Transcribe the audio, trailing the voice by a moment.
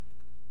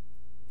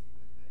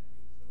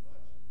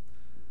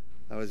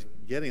I was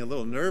getting a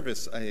little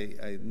nervous.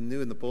 I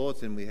knew in the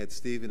bulletin we had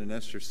Stephen and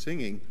Esther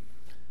singing,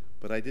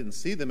 but I didn't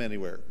see them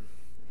anywhere.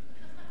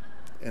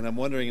 And I'm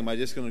wondering, am I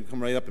just going to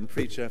come right up and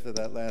preach after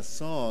that last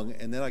song?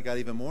 And then I got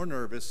even more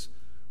nervous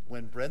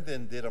when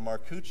Brendan did a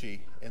Marcucci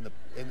in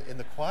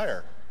the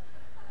choir.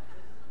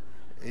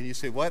 And you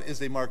say, what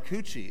is a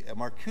Marcucci? A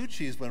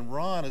Marcucci is when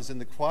Ron is in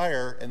the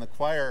choir and the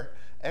choir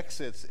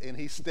exits and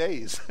he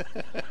stays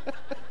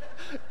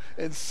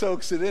and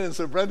soaks it in. And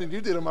so, Brendan,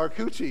 you did a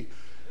Marcucci.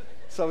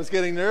 So I was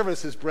getting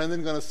nervous. Is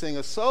Brendan going to sing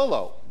a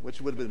solo, which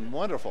would have been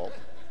wonderful?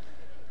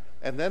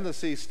 And then to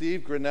see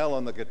Steve Grinnell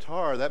on the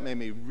guitar, that made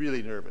me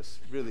really nervous,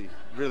 really,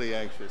 really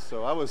anxious.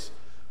 So I was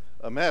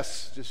a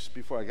mess just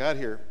before I got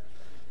here.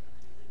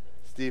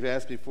 Steve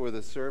asked before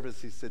the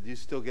service, he said, do you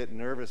still get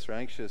nervous or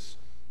anxious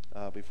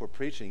before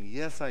preaching?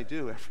 Yes, I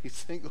do, every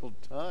single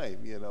time.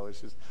 You know,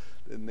 it's just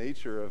the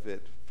nature of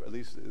it, at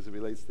least as it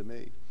relates to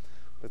me.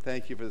 But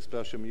thank you for the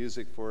special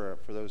music for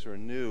those who are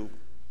new.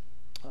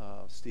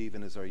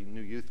 Stephen is our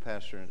new youth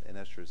pastor, and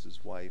Esther is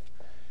his wife.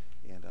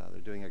 And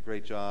they're doing a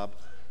great job.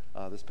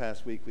 This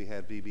past week we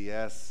had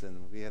VBS,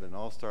 and we had an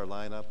all-star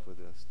lineup with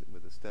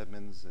the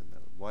Stedmans and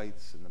the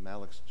Whites and the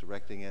Maliks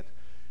directing it,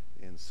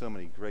 and so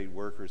many great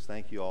workers.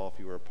 Thank you all if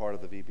you were a part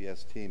of the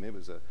VBS team. It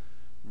was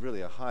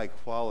really a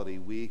high-quality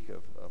week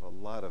of a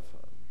lot of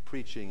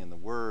preaching and the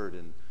Word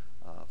and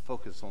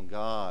focus on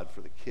God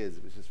for the kids.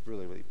 It was just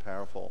really, really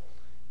powerful,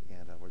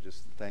 and we're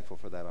just thankful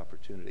for that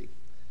opportunity.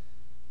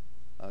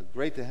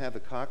 Great to have the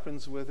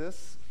Cochrans with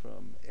us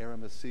from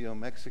Hermosillo,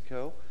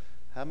 Mexico.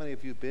 How many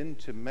of you have been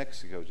to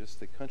Mexico,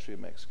 just the country of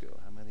Mexico?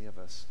 How many of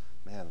us?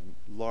 Man,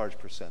 large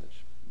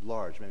percentage,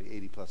 large,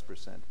 maybe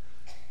 80+%.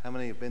 How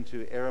many have been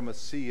to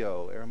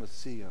Hermosillo?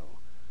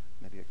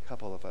 Maybe a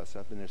couple of us.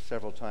 I've been there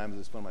several times.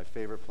 It's one of my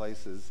favorite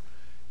places.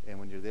 And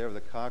when you're there with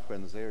the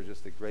Cochrans, they are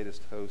just the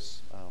greatest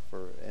hosts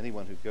for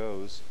anyone who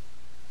goes.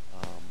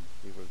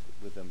 We were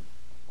with them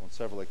on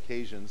several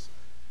occasions.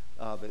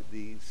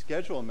 The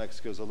schedule in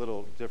Mexico is a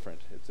little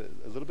different. It's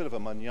a little bit of a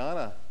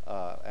mañana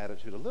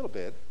attitude, a little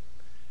bit.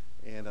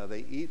 And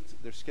they eat,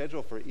 their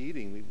schedule for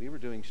eating, we were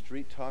doing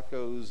street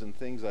tacos and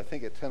things, I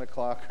think at 10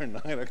 o'clock or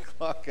 9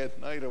 o'clock at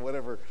night or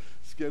whatever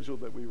schedule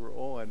that we were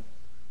on.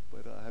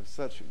 But I have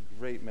such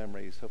great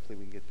memories. Hopefully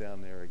we can get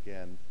down there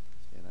again.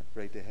 And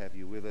great to have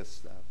you with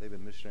us. They've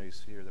been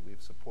missionaries here that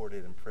we've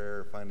supported in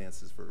prayer,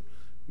 finances for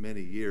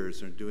many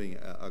years. They're doing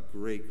a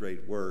great,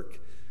 great work.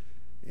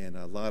 And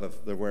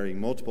they're wearing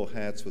multiple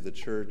hats with the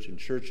church and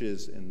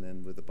churches and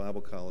then with the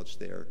Bible college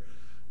there.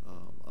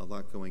 A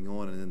lot going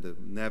on, and then to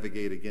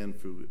navigate again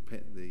through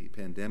the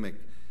pandemic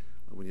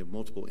when you have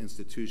multiple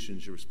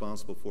institutions you're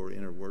responsible for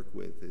and work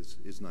with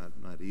is not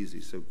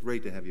easy. So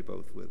great to have you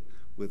both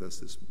with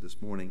us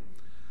this morning.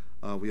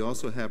 We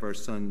also have our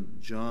son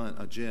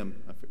Jim.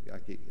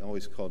 I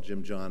always call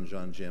Jim John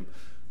Jim.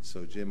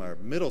 So Jim, our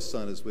middle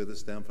son, is with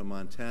us down from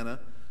Montana.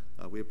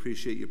 We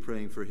appreciate you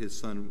praying for his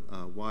son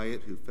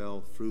Wyatt, who fell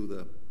through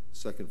the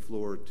second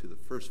floor to the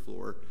first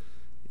floor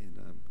and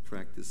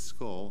cracked his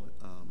skull.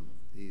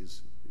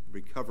 He's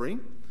recovering.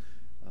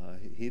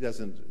 He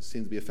doesn't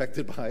seem to be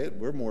affected by it.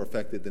 We're more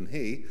affected than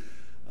he.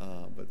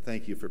 But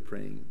thank you for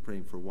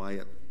praying for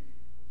Wyatt.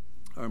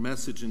 Our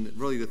message, and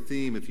really the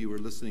theme, if you were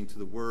listening to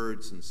the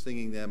words and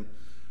singing them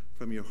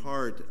from your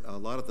heart, a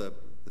lot of the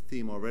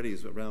theme already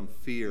is around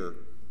fear,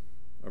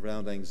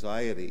 around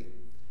anxiety.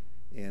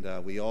 And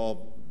we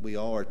all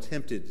are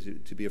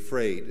tempted to be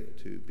afraid,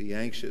 to be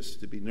anxious,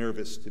 to be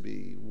nervous, to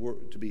be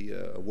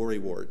a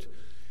worrywart.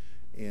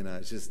 And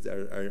it's just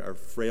our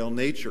frail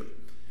nature.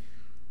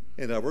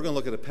 And we're going to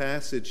look at a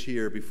passage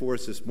here before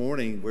us this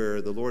morning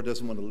where the Lord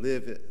doesn't want to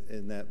live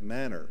in that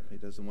manner. He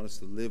doesn't want us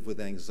to live with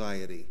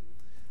anxiety.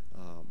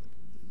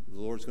 The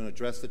Lord's going to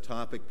address the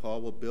topic.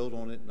 Paul will build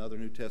on it, and other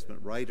New Testament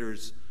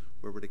writers,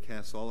 where we're to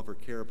cast all of our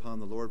care upon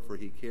the Lord, for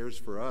he cares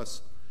for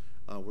us.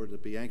 We're to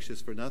be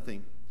anxious for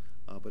nothing,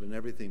 but in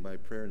everything by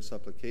prayer and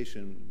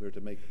supplication, we're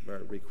to make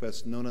our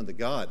requests known unto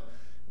God.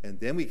 And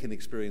then we can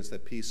experience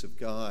that peace of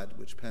God,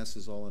 which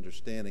passes all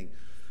understanding.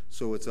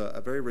 So it's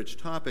a very rich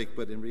topic,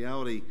 but in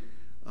reality,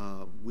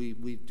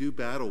 we do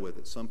battle with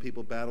it. Some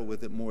people battle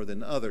with it more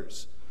than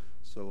others.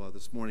 So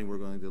this morning we're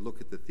going to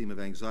look at the theme of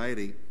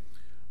anxiety.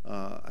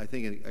 I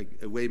think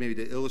a way maybe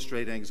to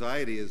illustrate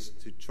anxiety is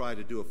to try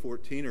to do a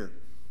 14er,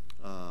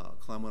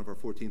 climb one of our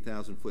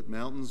 14,000-foot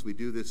mountains. We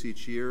do this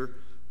each year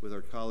with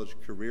our college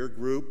career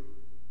group.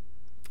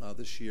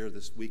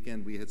 This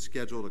weekend, we had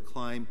scheduled a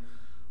climb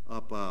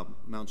up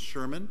Mount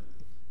Sherman.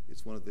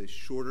 It's one of the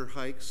shorter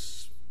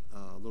hikes,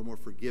 a little more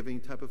forgiving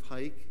type of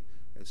hike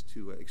as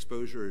to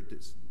exposure or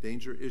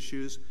danger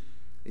issues,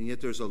 and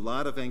yet there's a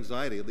lot of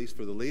anxiety, at least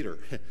for the leader.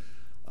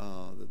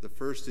 The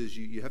first is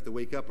you have to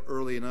wake up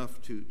early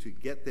enough to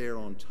get there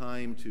on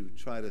time to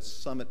try to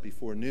summit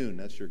before noon.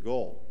 That's your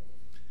goal.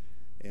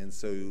 And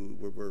so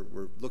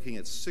we're looking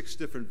at 6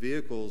 different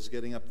vehicles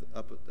getting up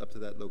to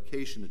that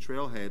location, the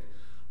trailhead,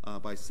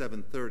 by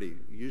 7:30.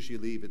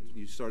 Usually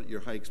you start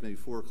your hikes maybe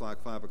 4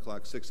 o'clock, 5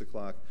 o'clock, 6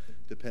 o'clock,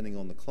 depending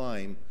on the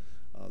climb.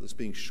 This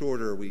being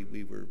shorter,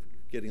 we were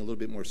getting a little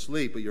bit more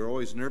sleep, but you're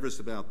always nervous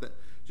about that,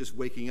 just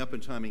waking up in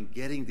time and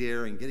getting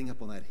there and getting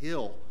up on that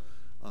hill,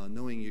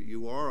 knowing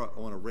you are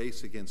on a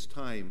race against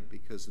time,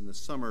 because in the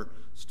summer,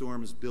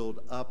 storms build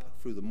up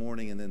through the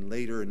morning, and then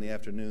later in the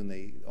afternoon,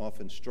 they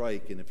often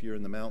strike. And if you're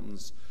in the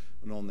mountains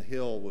and on the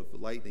hill with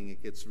lightning,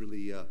 it gets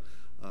really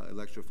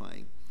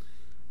electrifying.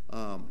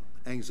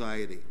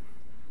 Anxiety.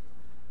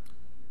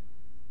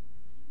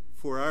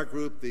 For our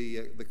group,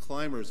 the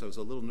climbers, I was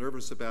a little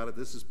nervous about it.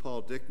 This is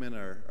Paul Dickman,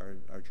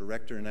 our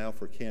director now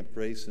for Camp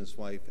Grace, and his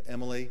wife,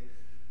 Emily.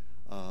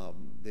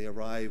 They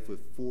arrived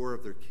with 4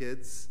 of their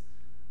kids.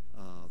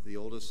 The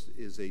oldest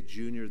is a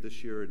junior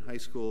this year in high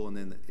school, and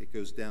then it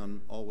goes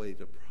down all the way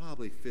to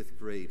probably 5th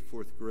grade,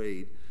 4th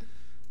grade.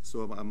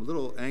 So I'm a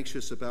little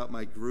anxious about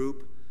my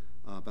group,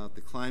 about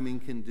the climbing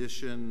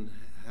condition,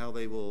 how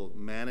they will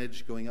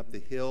manage going up the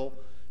hill.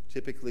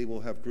 Typically,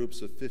 we'll have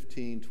groups of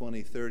 15,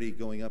 20, 30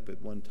 going up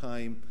at one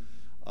time.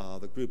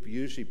 The group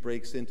usually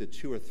breaks into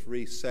 2 or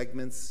 3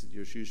 segments.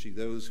 There's usually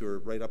those who are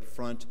right up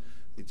front.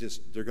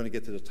 They're going to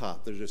get to the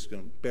top. They're just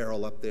going to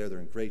barrel up there. They're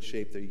in great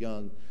shape. They're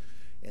young,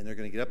 and they're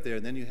going to get up there.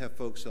 And then you have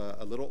folks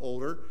a little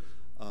older.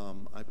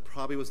 I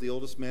probably was the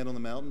oldest man on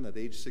the mountain at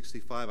age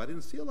 65. I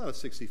didn't see a lot of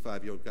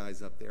 65-year-old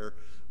guys up there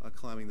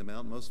climbing the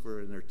mountain. Most were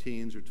in their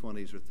teens or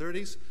 20s or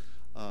 30s.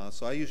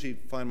 So I usually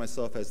find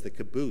myself as the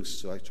caboose,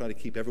 so I try to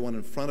keep everyone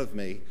in front of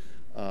me.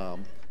 So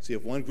you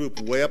have one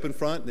group way up in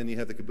front, then you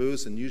have the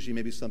caboose, and usually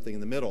maybe something in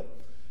the middle.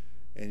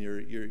 And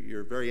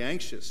you're very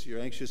anxious. You're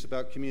anxious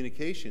about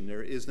communication.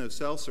 There is no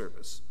cell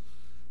service.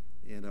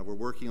 And we're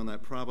working on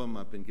that problem.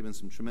 I've been given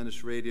some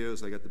tremendous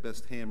radios. I got the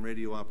best ham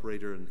radio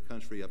operator in the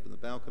country up in the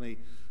balcony.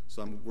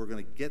 So we're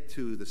going to get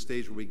to the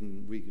stage where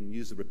we can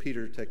use the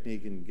repeater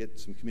technique and get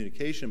some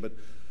communication. But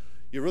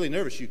you're really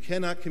nervous. You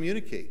cannot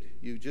communicate.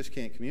 You just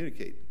can't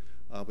communicate.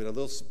 We had a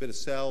little bit of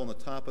cell on the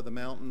top of the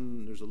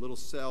mountain. There's a little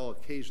cell.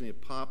 Occasionally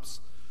it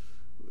pops.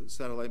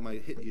 Satellite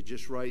might hit you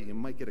just right. You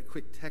might get a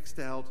quick text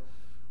out.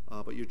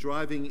 But you're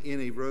driving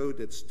in a road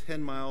that's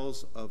 10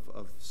 miles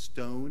of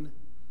stone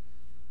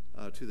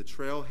to the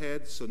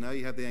trailhead. So now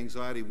you have the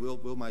anxiety.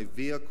 Will my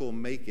vehicle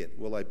make it?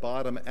 Will I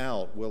bottom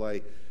out? Will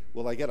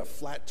I get a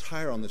flat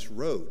tire on this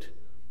road?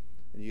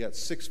 And you got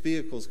 6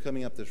 vehicles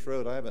coming up this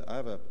road. I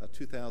have a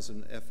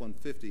 2000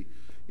 F-150,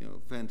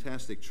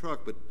 fantastic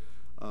truck. But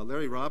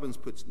Larry Robbins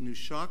puts new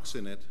shocks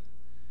in it,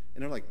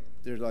 and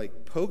they're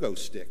like pogo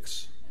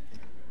sticks.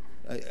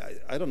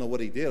 I don't know what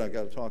he did. I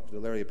got to talk to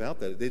Larry about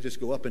that. They just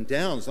go up and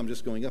down. So I'm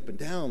just going up and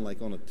down like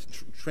on a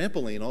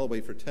trampoline all the way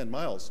for 10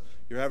 miles.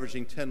 You're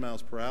averaging 10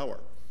 miles per hour,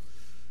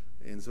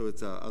 and so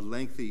it's a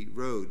lengthy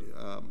road.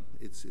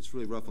 It's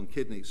really rough on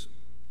kidneys.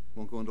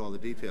 Won't go into all the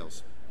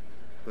details.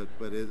 But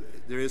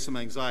there is some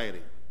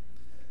anxiety.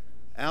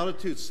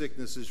 Altitude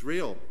sickness is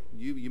real.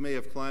 You may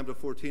have climbed a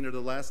 14er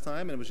the last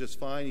time, and it was just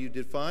fine. You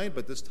did fine,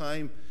 but this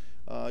time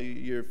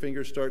your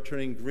fingers start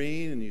turning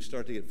green, and you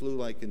start to get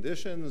flu-like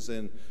conditions,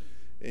 and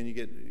you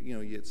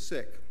get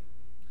sick.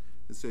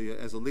 And so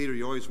as a leader,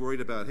 you're always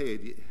worried about,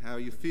 hey, how are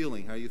you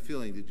feeling? How are you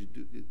feeling?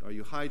 Are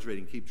you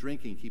hydrating? Keep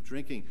drinking. Keep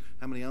drinking.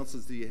 How many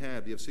ounces do you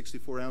have? Do you have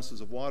 64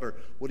 ounces of water?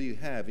 What do you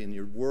have? And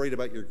you're worried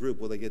about your group.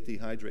 Will they get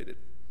dehydrated?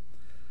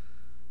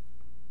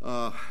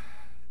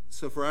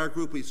 So for our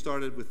group, we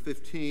started with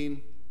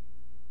 15.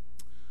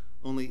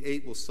 Only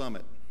 8 will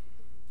summit.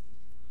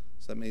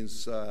 So that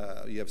means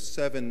you have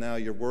 7 now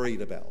you're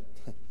worried about.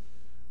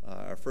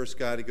 Our first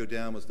guy to go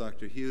down was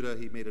Dr.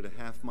 Huda. He made it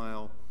a half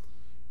mile,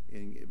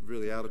 and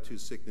really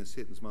altitude sickness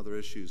hit and some other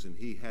issues, and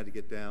he had to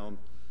get down.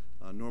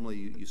 Normally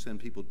you send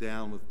people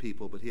down with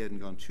people, but he hadn't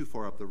gone too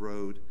far up the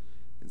road,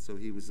 and so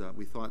he was,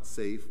 we thought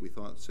safe.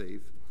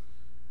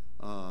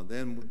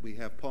 Then we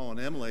have Paul and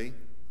Emily.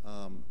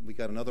 We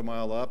got another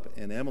mile up,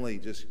 and Emily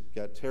just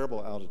got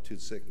terrible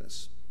altitude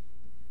sickness.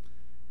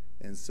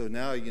 And so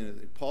now,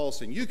 Paul's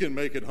saying, you can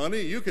make it, honey.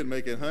 You can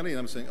make it, honey. And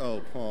I'm saying,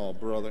 oh, Paul,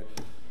 brother.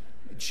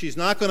 She's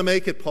not going to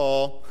make it,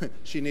 Paul.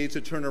 She needs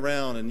to turn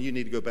around, and you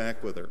need to go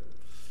back with her.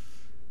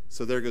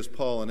 So there goes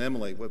Paul and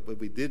Emily. What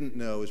we didn't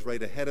know is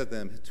right ahead of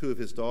them, 2 of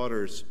his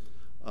daughters,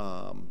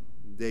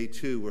 they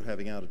too were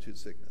having altitude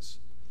sickness.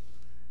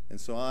 And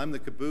so I'm the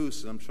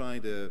caboose, and I'm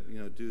trying to,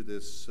 do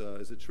this.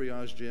 Is it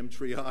triage, Jim?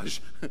 Triage.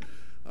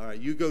 All right,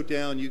 you go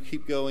down, you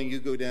keep going. You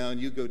go down,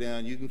 you go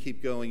down. You can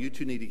keep going. You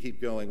two need to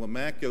keep going. When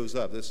Mac goes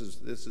up, this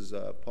is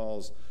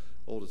Paul's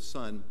oldest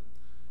son,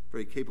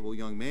 very capable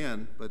young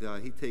man. But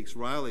he takes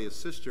Riley, his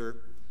sister,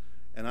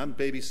 and I'm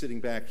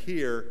babysitting back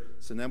here.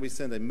 So now we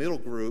send a middle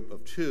group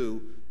of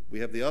 2. We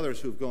have the others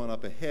who have gone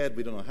up ahead.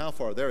 We don't know how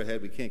far they're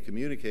ahead. We can't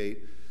communicate.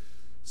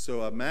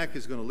 So Mac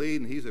is going to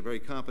lead, and he's a very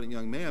competent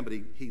young man, but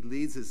he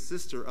leads his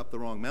sister up the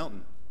wrong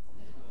mountain.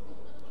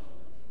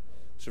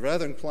 So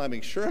rather than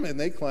climbing Sherman,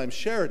 they climb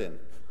Sheridan.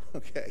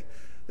 Okay,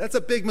 that's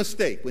a big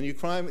mistake. When you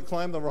climb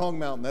the wrong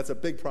mountain, that's a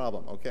big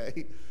problem.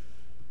 Okay,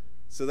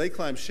 so they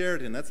climb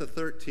Sheridan. That's a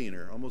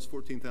 13er, almost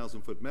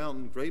 14,000-foot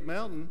mountain.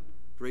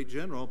 Great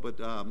general, but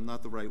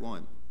not the right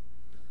one.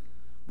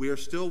 We are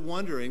still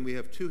wondering. We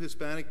have 2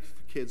 Hispanic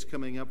kids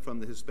coming up from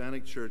the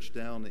Hispanic church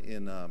down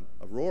in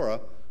Aurora,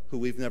 who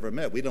we've never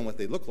met. We don't know what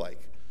they look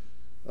like.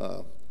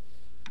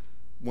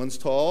 One's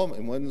tall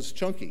and one's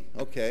chunky.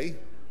 Okay.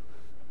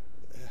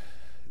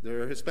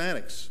 They're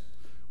Hispanics.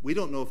 We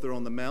don't know if they're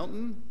on the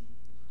mountain.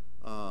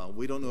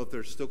 We don't know if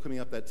they're still coming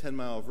up that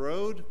 10-mile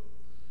road.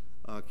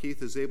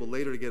 Keith is able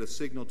later to get a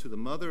signal to the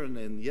mother,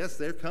 and yes,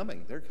 they're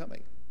coming. They're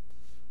coming.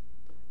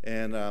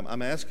 And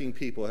I'm asking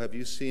people, have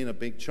you seen a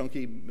big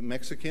chunky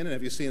Mexican, and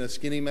have you seen a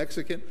skinny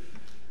Mexican?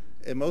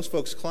 And most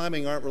folks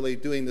climbing aren't really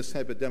doing this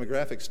type of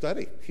demographic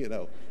study, you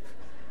know.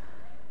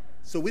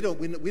 So we don't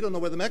know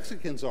where the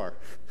Mexicans are.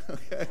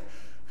 Okay?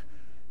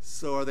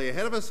 So are they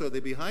ahead of us or are they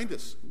behind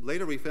us?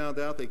 Later we found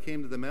out they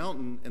came to the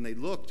mountain and they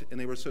looked and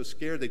they were so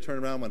scared they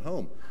turned around and went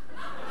home.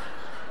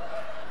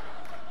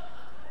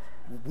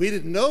 We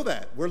didn't know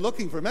that. We're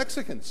looking for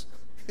Mexicans,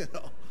 you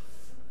know.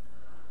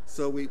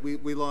 So we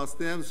lost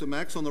them. So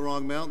Mac's on the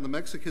wrong mountain. The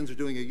Mexicans are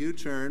doing a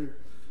U-turn.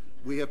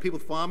 We have people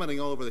vomiting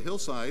all over the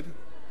hillside.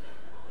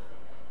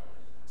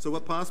 So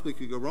what possibly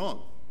could go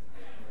wrong?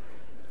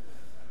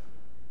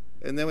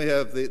 And then we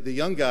have the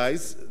young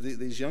guys,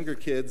 these younger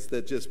kids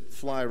that just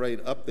fly right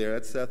up there.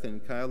 That's Seth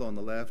and Kyla on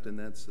the left, and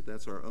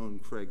that's our own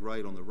Craig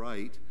Wright on the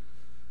right.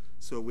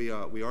 So we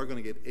are going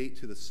to get 8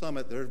 to the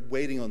summit. They're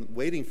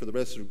waiting for the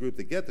rest of the group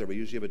to get there. We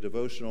usually have a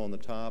devotional on the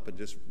top and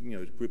just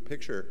group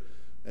picture,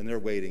 and they're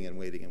waiting and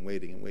waiting and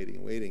waiting and waiting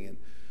and waiting,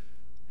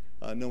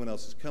 and no one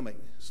else is coming.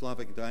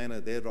 Slavik and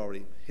Diana, they had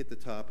already hit the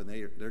top, and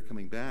they're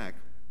coming back,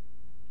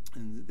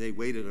 and they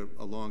waited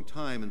a long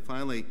time, and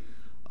finally.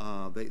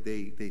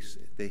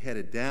 They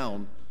headed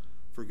down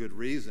for good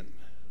reason.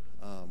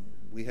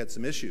 We had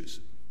some issues.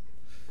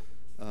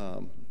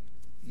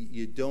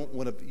 You don't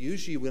want to.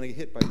 Usually, when you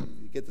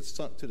get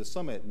to the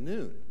summit at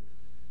noon,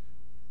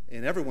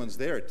 and everyone's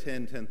there at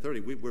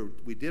 10:30.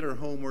 We did our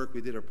homework,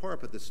 we did our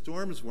part, but the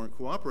storms weren't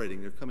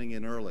cooperating. They're coming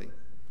in early.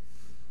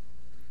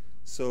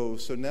 So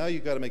now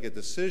you've got to make a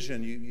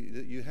decision.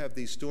 You have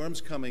these storms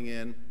coming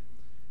in,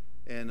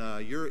 and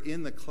you're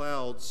in the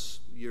clouds.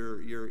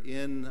 You're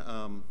in.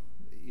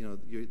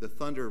 The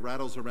thunder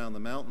rattles around the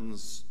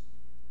mountains,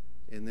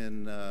 and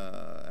then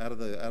out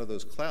of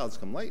those clouds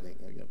come lightning,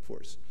 of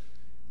course,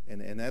 and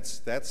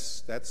that's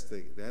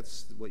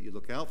what you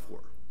look out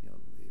for.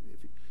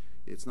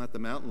 It's not the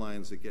mountain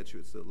lions that get you;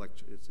 it's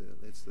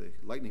the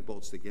lightning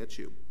bolts that get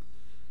you.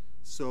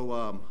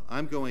 So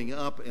I'm going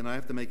up, and I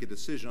have to make a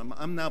decision.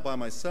 I'm now by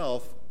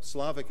myself.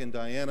 Slavik and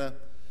Diana,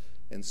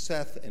 and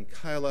Seth and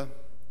Kyla,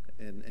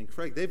 and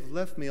Craig. They've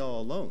left me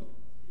all alone.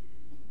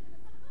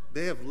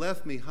 They have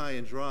left me high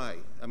and dry.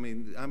 I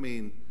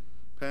mean,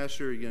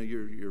 Pastor,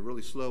 you're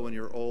really slow and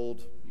you're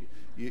old.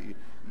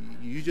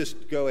 You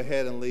just go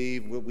ahead and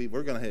leave.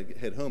 We're going to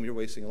head home. You're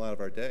wasting a lot of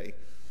our day.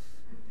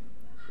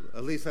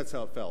 At least that's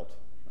how it felt.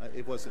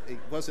 It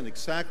wasn't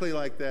exactly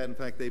like that. In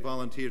fact, they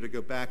volunteered to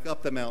go back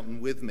up the mountain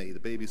with me, to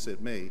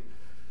babysit me.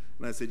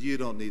 And I said, you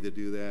don't need to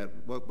do that.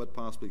 What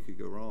possibly could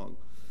go wrong?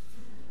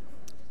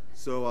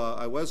 So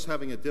I was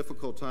having a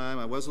difficult time.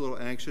 I was a little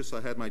anxious.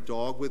 I had my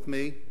dog with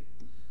me.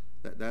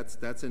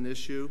 That's an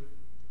issue.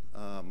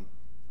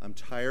 I'm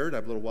tired. I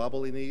have little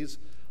wobbly knees.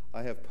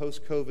 I have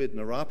post-COVID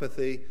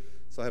neuropathy,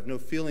 so I have no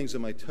feelings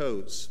in my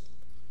toes.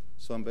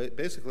 So I'm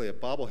basically a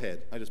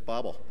bobblehead. I just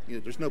bobble.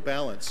 There's no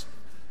balance,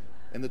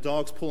 and the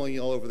dog's pulling you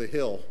all over the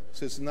hill.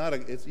 So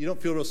you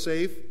don't feel real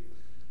safe.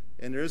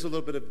 And there is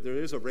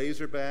a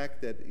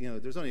razorback that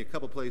there's only a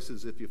couple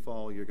places if you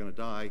fall you're going to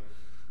die.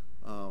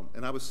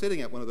 And I was sitting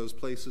at one of those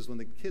places when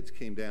the kids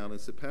came down and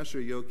said, "Pastor,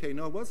 are you okay?"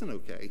 No, I wasn't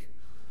okay.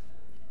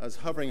 I was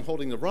hovering,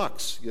 holding the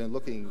rocks,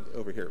 looking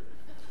over here.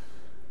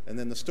 And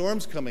then the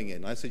storm's coming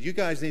in. I said, you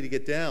guys need to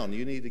get down.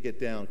 You need to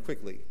get down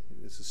quickly.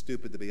 This is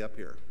stupid to be up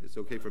here. It's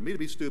okay for me to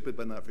be stupid,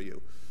 but not for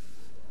you.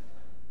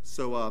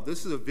 So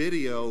this is a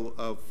video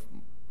of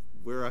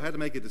where I had to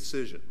make a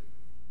decision.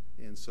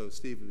 And so,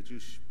 Steve, would you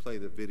play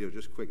the video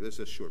just quick? This is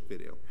a short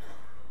video.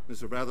 This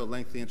is a rather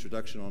lengthy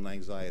introduction on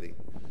anxiety.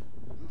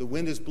 The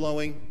wind is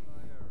blowing.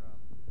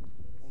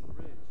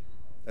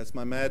 That's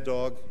my mad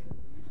dog.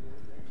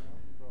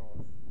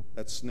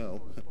 That's snow.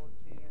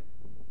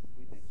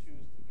 We did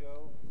choose to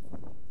go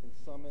and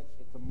summit.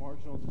 It's a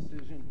marginal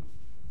decision.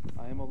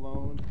 I am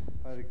alone.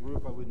 If I had a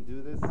group, I wouldn't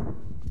do this.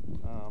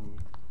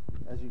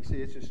 As you can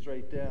see, it's just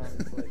straight down.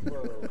 It's like,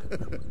 whoa.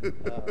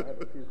 I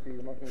have a few feet.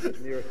 I'm not going to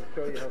get near it to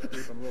show you how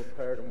steep. I'm a little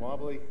tired and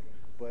wobbly.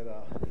 But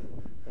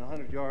in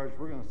 100 yards,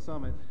 we're going to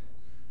summit.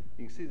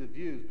 You can see the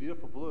views.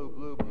 Beautiful blue,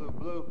 blue, blue,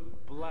 blue.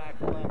 Black,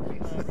 black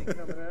behind me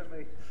coming at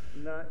me.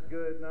 Not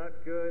good,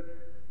 not good.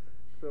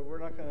 So we're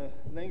not going to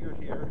linger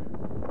here.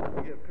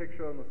 We get a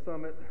picture on the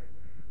summit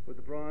with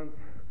the bronze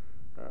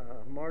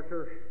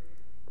marker.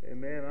 And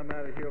man, I'm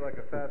out of here like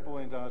a fat boy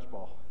in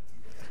dodgeball.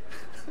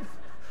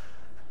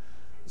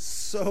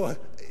 So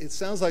it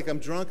sounds like I'm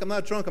drunk. I'm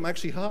not drunk. I'm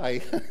actually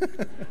high.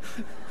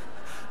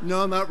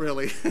 No, not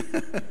really.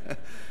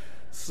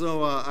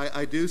 So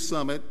I do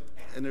summit,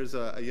 and there's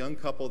a young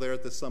couple there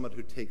at the summit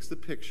who takes the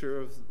picture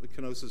of the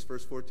Kenosis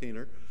First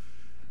 14er.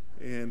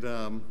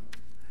 And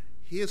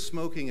he is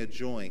smoking a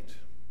joint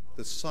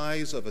the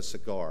size of a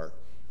cigar,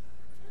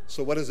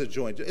 So what is a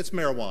joint? It's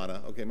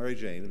marijuana. Okay, Mary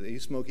Jane.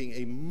 He's smoking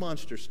a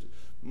monster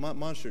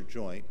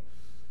joint,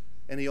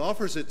 and he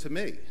offers it to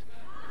me.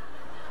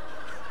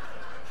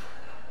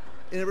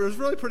 And it was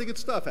really pretty good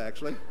stuff,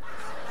 actually.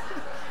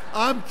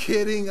 I'm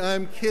kidding.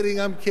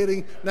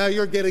 Now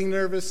you're getting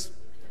nervous.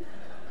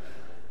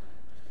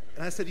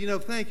 And I said,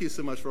 thank you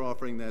so much for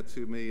offering that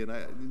to me.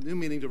 And new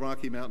meaning to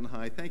Rocky Mountain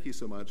High. Thank you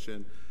so much.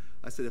 And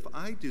I said, if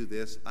I do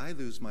this, I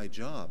lose my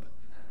job.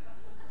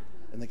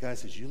 And the guy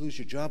says, you lose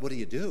your job? What do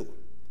you do?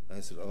 I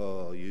said,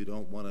 oh, you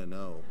don't want to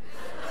know.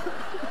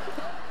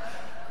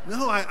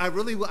 No, I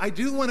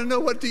do want to know.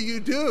 What do you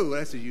do?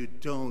 I said, you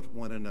don't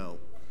want to know.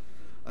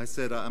 I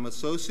said, I'm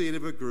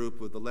associated with a group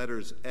with the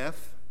letters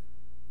F,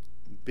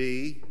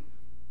 B,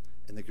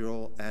 and the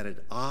girl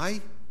added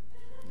I.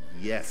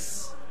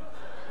 Yes.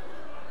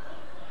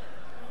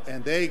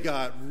 And they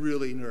got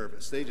really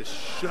nervous. They just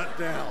shut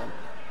down.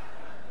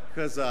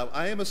 Because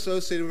I am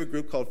associated with a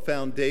group called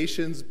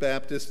Foundations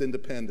Baptist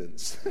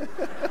Independence.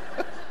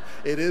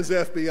 It is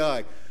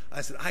FBI.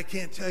 I said, I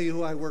can't tell you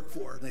who I work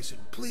for. And they said,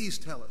 please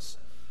tell us.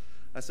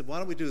 I said, why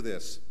don't we do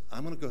this?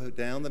 I'm going to go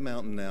down the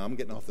mountain now. I'm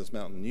getting off this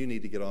mountain. You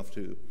need to get off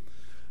too.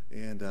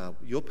 And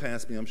you'll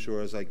pass me, I'm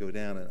sure, as I go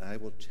down. And I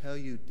will tell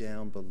you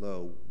down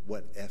below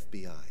what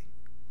FBI.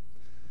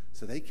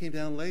 So they came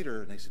down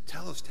later, and they said,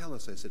 tell us.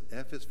 I said,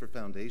 F is for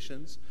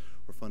foundations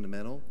or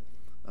fundamental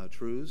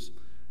truths,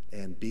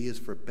 and B is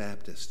for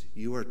Baptist.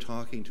 You are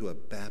talking to a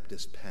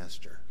Baptist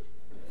pastor.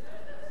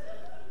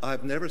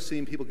 I've never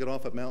seen people get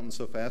off a mountain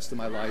so fast in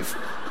my life.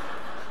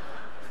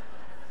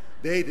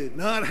 They did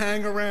not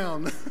hang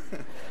around.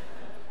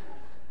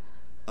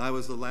 I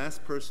was the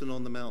last person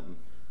on the mountain.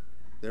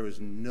 There was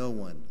no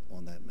one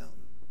on that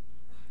mountain.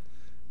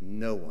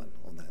 No one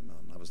on that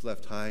mountain. I was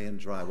left high and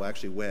dry, well,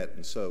 actually wet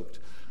and soaked.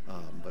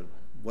 But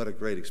what a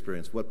great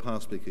experience. What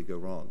possibly could go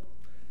wrong?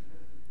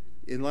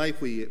 In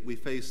life, we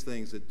face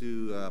things that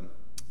do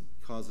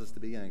cause us to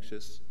be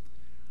anxious.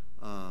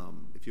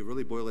 If you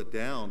really boil it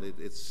down,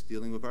 it's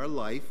dealing with our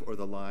life or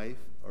the life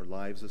or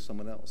lives of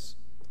someone else.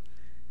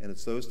 And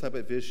it's those type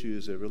of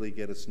issues that really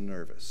get us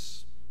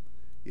nervous.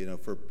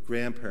 For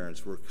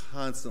grandparents, we're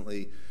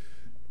constantly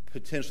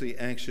potentially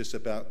anxious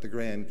about the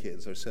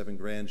grandkids, our 7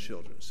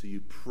 grandchildren. So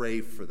you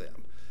pray for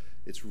them.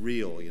 It's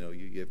real.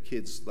 You have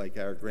kids like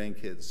our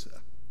grandkids.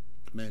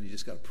 Man, you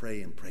just got to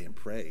pray and pray and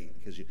pray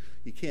because you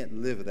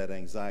can't live with that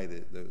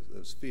anxiety,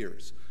 those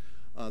fears.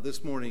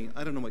 This morning,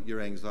 I don't know what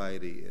your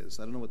anxiety is.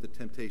 I don't know what the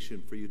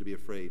temptation for you to be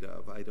afraid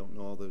of. I don't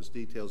know all those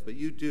details, but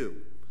you do.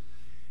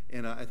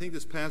 And I think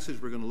this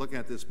passage we're going to look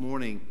at this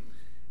morning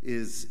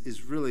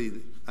is really,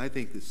 I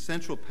think, the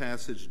central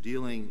passage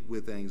dealing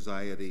with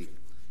anxiety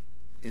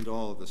in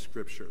all of the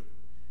Scripture.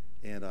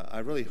 And I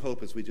really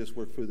hope as we just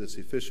work through this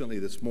efficiently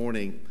this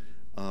morning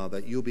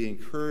that you'll be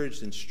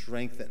encouraged and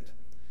strengthened,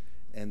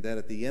 and that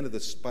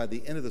by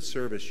the end of the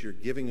service, you're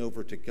giving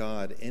over to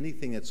God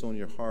anything that's on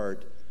your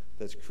heart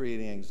that's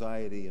creating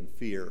anxiety and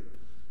fear.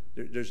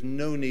 There's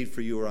no need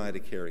for you or I to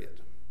carry it.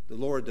 The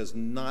Lord does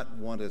not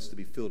want us to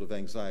be filled with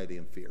anxiety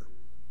and fear,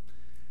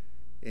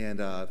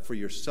 and for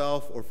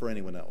yourself or for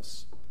anyone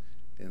else.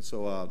 And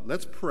so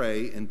let's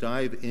pray and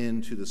dive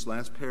into this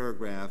last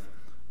paragraph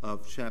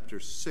of chapter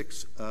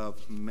 6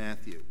 of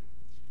Matthew.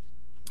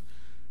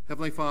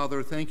 Heavenly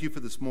Father, thank you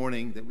for this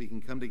morning that we can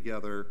come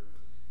together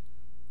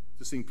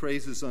to sing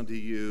praises unto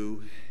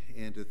you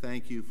and to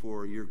thank you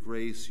for your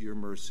grace, your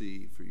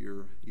mercy, for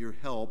your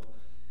help.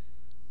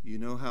 You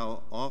know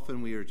how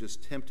often we are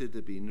just tempted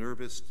to be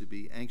nervous, to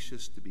be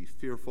anxious, to be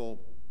fearful,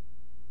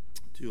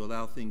 to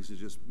allow things to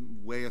just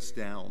weigh us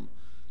down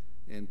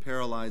and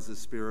paralyze us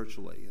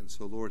spiritually. And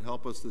so, Lord,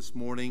 help us this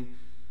morning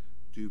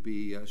to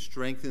be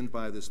strengthened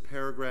by this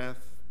paragraph,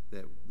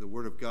 that the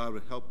Word of God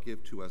would help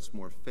give to us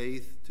more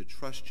faith to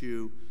trust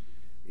you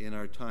in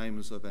our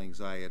times of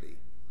anxiety.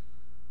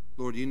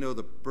 Lord, you know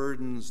the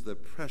burdens, the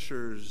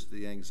pressures,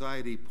 the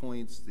anxiety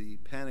points, the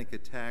panic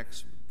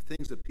attacks,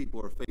 things that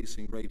people are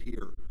facing right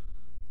here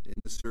in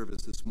the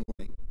service this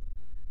morning.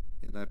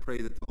 And I pray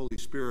that the Holy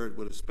Spirit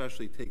would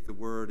especially take the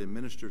word and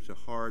minister to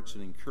hearts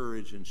and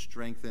encourage and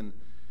strengthen.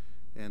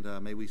 And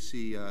may we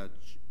see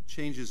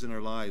changes in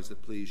our lives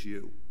that please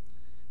you.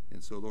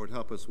 And so, Lord,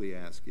 help us, we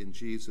ask. In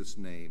Jesus'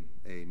 name,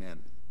 amen.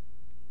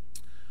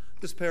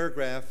 This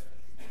paragraph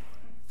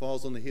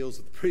falls on the heels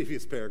of the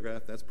previous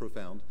paragraph. That's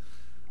profound.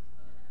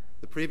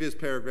 The previous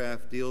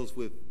paragraph deals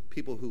with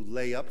people who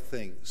lay up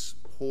things,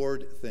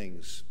 hoard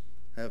things,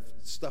 have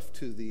stuff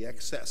to the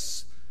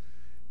excess,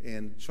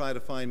 and try to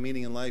find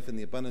meaning in life in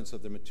the abundance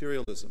of their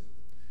materialism.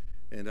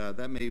 And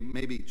that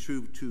may be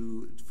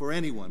true for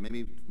anyone,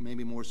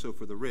 maybe more so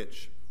for the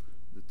rich.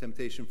 The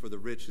temptation for the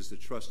rich is to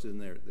trust in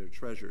their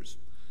treasures.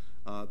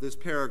 This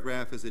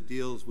paragraph, as it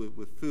deals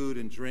with food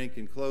and drink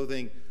and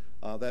clothing,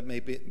 that may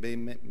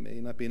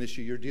not be an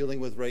issue you're dealing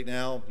with right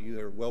now.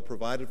 You are well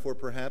provided for,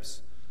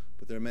 perhaps,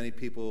 but there are many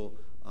people,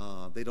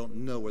 they don't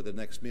know where the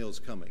next meal is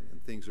coming,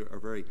 and things are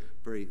very,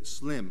 very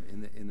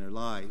slim in their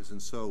lives.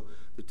 And so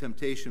the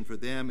temptation for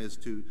them is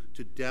to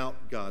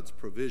doubt God's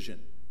provision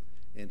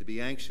and to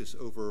be anxious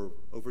over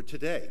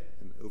today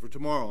and over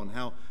tomorrow and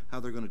how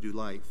they're going to do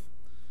life.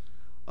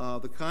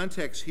 The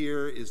context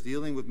here is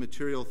dealing with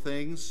material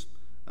things.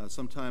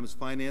 Sometimes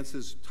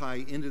finances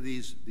tie into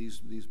these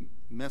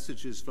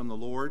messages from the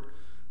Lord.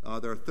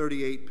 There are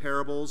 38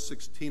 parables.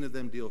 16 of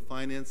them deal with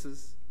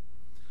finances.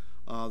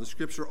 The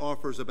scripture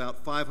offers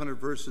about 500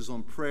 verses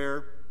on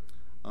prayer,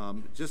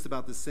 just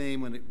about the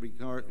same when it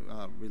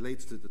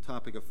relates to the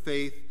topic of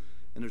faith.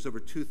 And there's over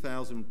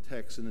 2,000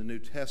 texts in the New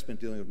Testament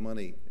dealing with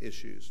money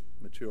issues,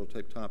 material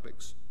type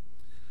topics.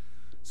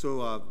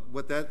 So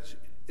what that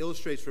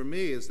illustrates for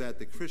me is that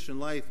the Christian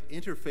life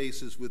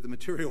interfaces with the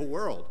material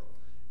world,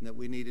 and that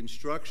we need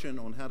instruction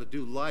on how to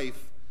do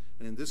life,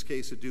 and in this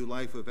case, to do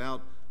life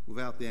without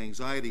the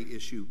anxiety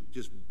issue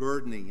just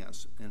burdening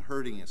us and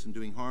hurting us and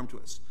doing harm to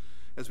us.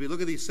 As we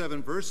look at these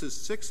 7 verses,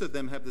 6 of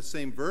them have the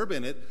same verb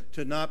in it,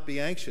 to not be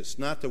anxious,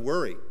 not to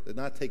worry, to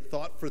not take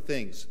thought for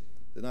things,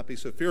 to not be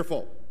so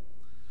fearful.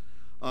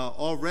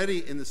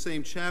 Already in the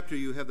same chapter,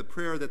 you have the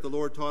prayer that the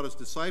Lord taught his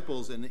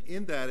disciples, and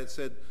in that it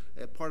said,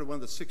 part of one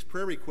of the 6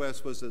 prayer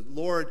requests was that,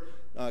 Lord,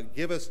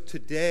 give us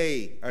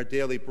today our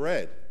daily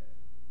bread.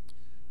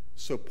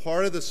 So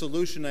part of the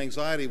solution to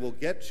anxiety we'll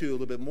get to a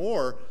little bit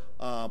more,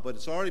 but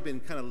it's already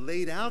been kind of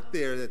laid out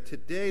there that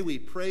today we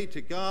pray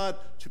to God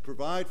to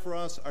provide for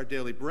us our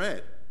daily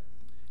bread.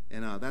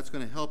 And that's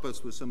going to help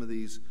us with some of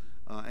these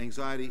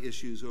anxiety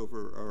issues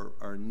over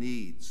our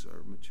needs,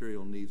 our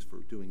material needs for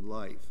doing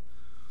life.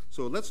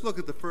 So let's look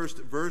at the first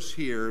verse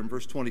here in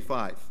verse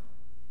 25.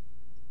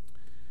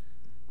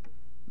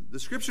 The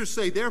scriptures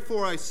say,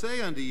 "Therefore I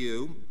say unto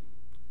you,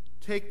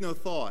 take no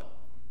thought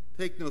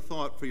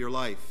for your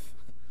life."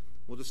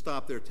 We'll just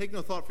stop there. Take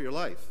no thought for your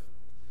life.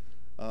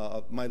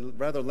 My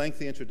rather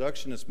lengthy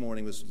introduction this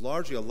morning was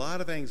largely a lot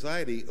of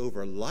anxiety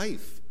over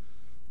life.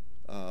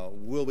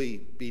 Will we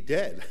be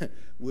dead?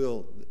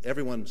 Will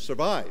everyone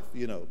survive?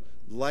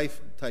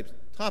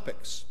 Life-type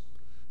topics.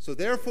 So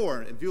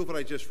therefore, in view of what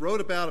I just wrote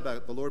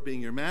about the Lord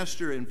being your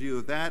master, in view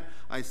of that,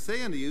 I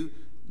say unto you,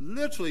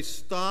 literally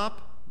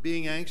stop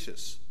being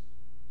anxious.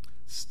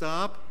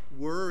 Stop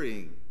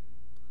worrying.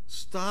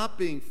 Stop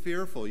being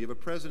fearful. You have a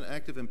present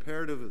active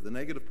imperative of the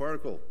negative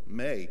particle,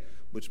 may,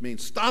 which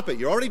means stop it.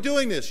 You're already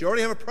doing this. You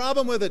already have a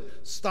problem with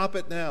it. Stop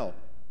it now.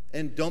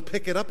 And don't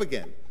pick it up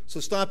again. So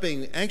stop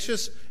being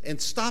anxious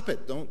and stop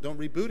it. Don't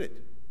reboot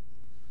it.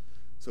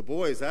 So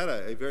boy, is that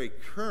a very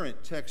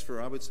current text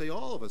for, I would say,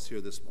 all of us here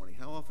this morning.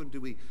 How often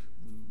do we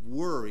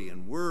worry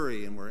and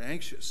we're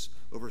anxious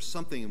over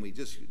something, and it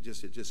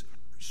just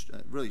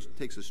really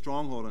takes a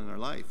stronghold on our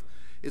life.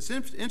 It's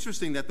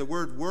interesting that the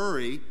word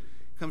worry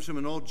comes from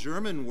an old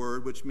German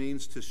word which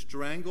means to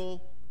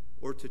strangle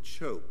or to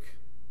choke.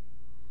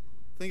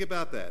 Think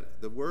about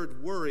that. The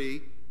word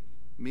worry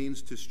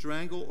means to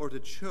strangle or to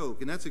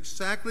choke, and that's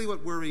exactly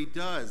what worry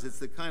does. It's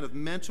the kind of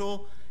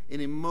mental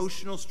and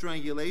emotional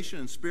strangulation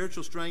and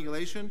spiritual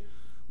strangulation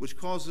which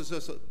causes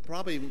us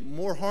probably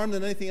more harm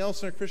than anything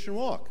else in our Christian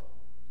walk.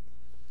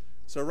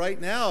 So right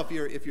now,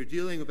 if you're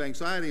dealing with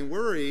anxiety and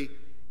worry,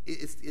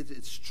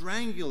 it's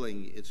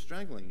strangling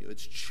you.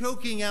 It's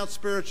choking out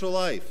spiritual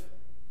life.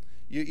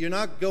 You're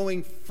not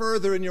going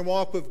further in your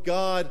walk with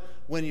God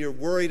when you're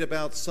worried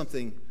about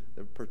something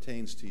that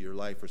pertains to your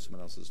life or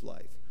someone else's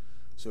life.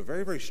 So a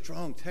very, very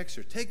strong text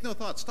here. Take no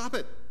thought. Stop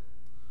it.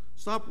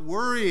 Stop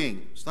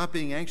worrying. Stop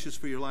being anxious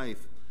for your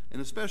life.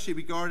 And especially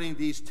regarding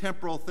these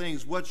temporal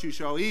things, what you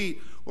shall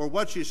eat or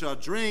what you shall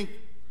drink,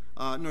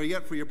 nor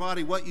yet for your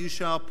body what you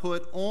shall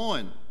put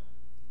on.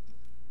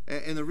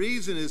 And the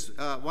reason is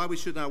why we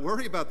should not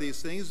worry about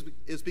these things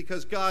is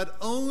because God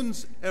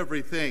owns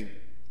everything.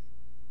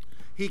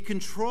 He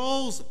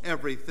controls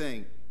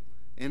everything,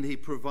 and he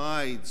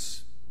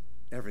provides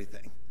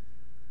everything.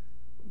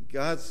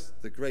 God's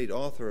the great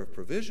author of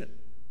provision.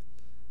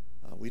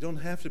 We don't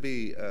have to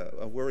be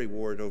a worry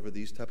ward over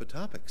these type of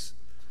topics.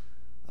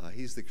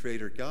 He's the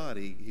creator God.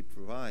 He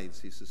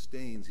provides, he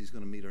sustains, he's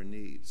going to meet our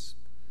needs.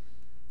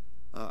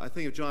 I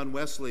think of John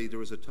Wesley. There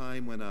was a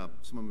time when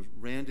someone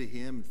ran to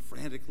him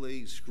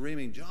frantically,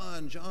 screaming,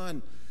 "John,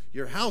 John,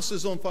 your house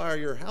is on fire,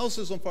 your house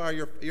is on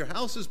fire, your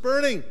house is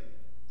burning."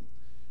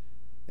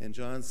 And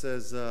John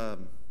says,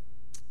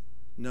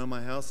 "No,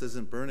 my house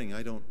isn't burning.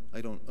 I don't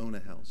own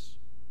a house.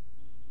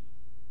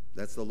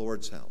 That's the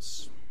Lord's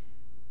house.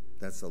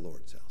 That's the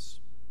Lord's house."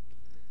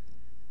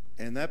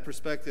 And that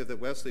perspective that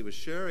Wesley was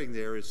sharing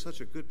there is such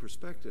a good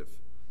perspective.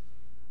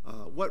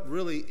 What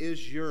really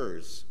is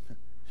yours,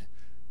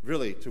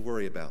 really, to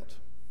worry about,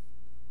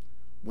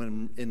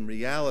 when in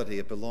reality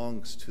it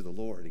belongs to the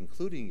Lord,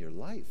 including your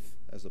life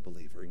as a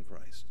believer in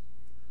Christ?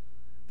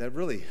 That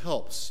really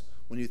helps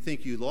when you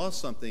think you lost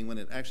something when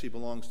it actually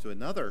belongs to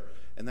another,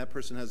 and that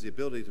person has the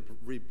ability to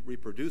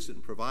reproduce it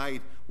and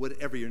provide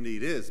whatever your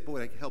need is. Boy,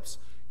 that helps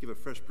give a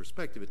fresh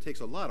perspective. It takes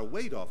a lot of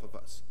weight off of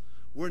us.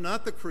 We're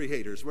not the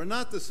creators. We're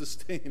not the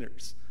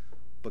sustainers.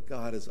 But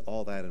God is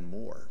all that and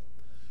more.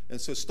 And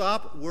so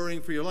stop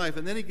worrying for your life.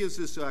 And then he gives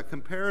this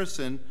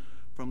comparison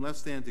from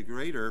less than to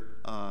greater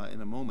in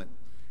a moment.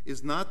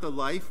 Is not the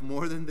life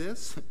more than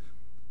this?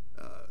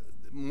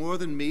 more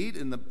than meat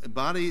and the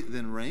body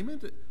than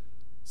raiment?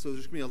 So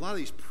there's going to be a lot of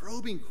these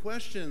probing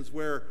questions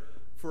where,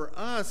 for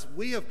us,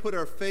 we have put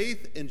our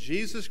faith in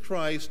Jesus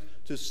Christ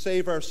to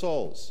save our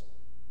souls.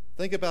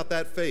 Think about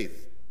that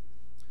faith.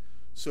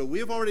 So we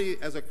have already,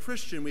 as a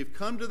Christian, we've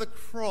come to the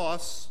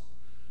cross.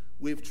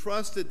 We've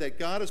trusted that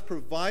God has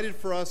provided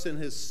for us in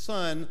his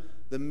Son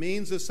the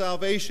means of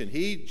salvation.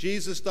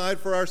 Jesus died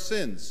for our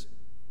sins.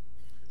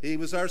 He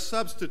was our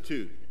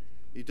substitute.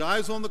 He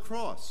dies on the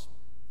cross.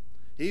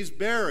 He's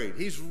buried.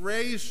 He's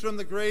raised from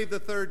the grave the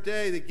third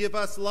day to give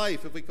us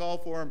life if we call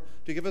for him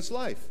to give us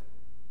life.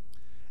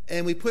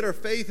 And we put our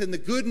faith in the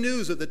good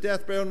news of the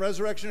death, burial, and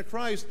resurrection of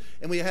Christ,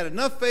 and we had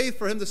enough faith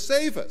for him to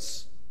save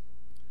us.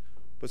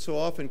 But so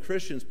often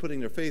Christians putting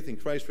their faith in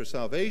Christ for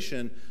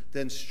salvation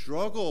then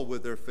struggle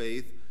with their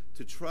faith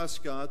to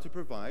trust God to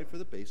provide for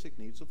the basic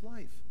needs of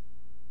life.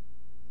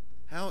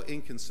 How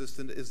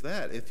inconsistent is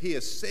that? If he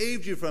has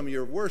saved you from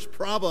your worst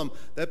problem,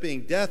 that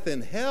being death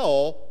and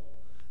hell,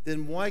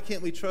 then why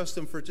can't we trust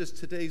him for just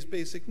today's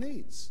basic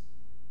needs?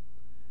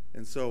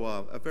 And so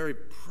a very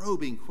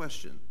probing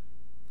question.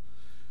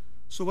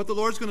 So what the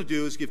Lord's going to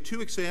do is give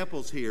two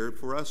examples here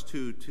for us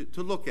to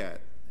look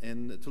at,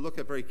 and to look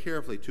at very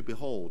carefully, to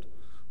behold.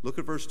 Look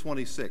at verse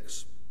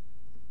 26.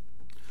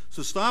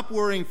 So stop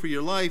worrying for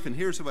your life, and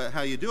here's about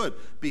how you do it.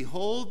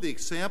 Behold the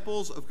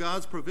examples of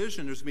God's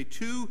provision. There's going to be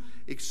two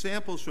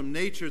examples from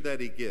nature that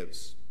he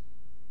gives.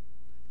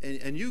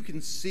 And you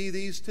can see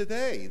these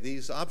today,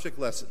 these object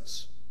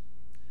lessons.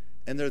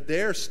 And they're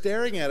there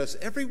staring at us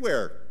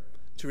everywhere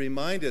to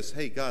remind us,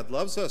 hey, God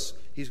loves us.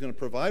 He's going to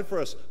provide for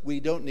us. We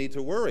don't need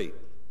to worry,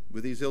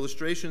 with these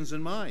illustrations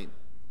in mind.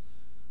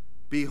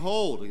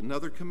 Behold,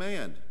 another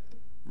command.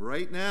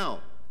 Right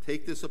now,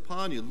 take this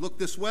upon you. Look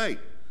this way.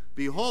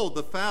 Behold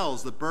the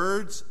fowls, the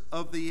birds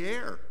of the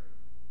air.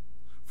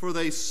 For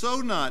they sow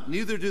not,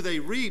 neither do they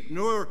reap,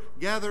 nor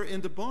gather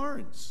into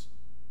barns.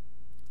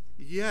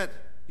 Yet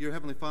your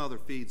heavenly Father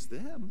feeds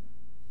them.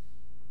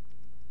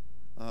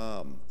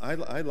 I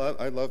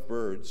love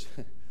birds.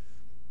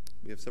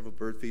 We have several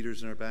bird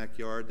feeders in our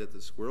backyard that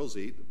the squirrels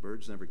eat. The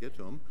birds never get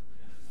to them.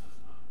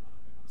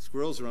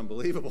 Squirrels are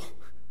unbelievable.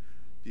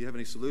 If you have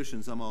any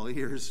solutions, I'm all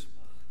ears.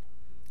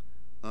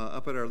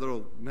 Up at our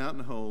little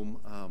mountain home,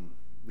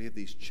 we have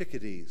these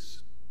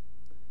chickadees,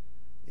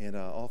 and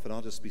often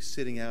I'll just be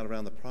sitting out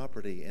around the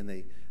property, and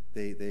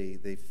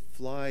they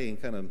fly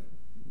and kind of,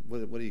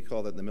 what do you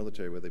call that in the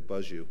military, where they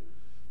buzz you?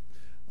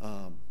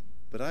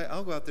 But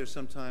I'll go out there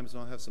sometimes,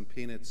 and I'll have some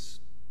peanuts,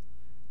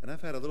 and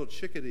I've had a little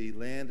chickadee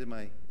land in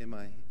my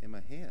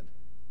hand,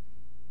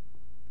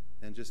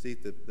 and just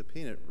eat the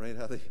peanut right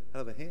out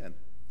of the hand.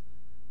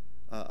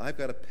 I've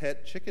got a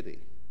pet chickadee.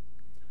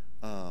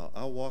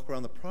 I'll walk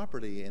around the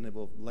property and it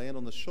will land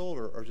on the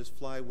shoulder or just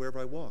fly wherever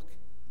I walk.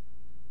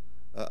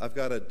 I've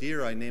got a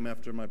deer I name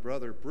after my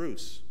brother,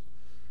 Bruce.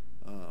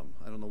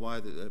 I don't know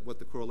what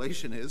the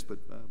correlation is,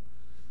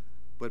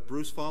 but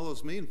Bruce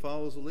follows me and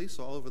follows Elise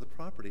all over the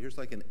property. Here's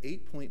like an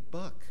 8-point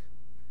buck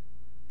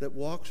that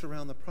walks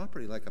around the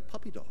property like a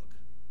puppy dog.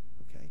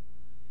 Okay,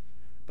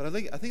 but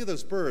I think of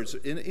those birds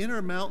in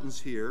our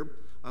mountains here.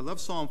 I love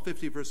Psalm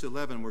 50, verse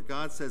 11, where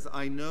God says,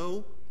 I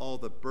know all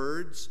the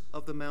birds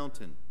of the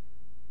mountain.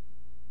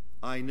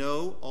 I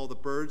know all the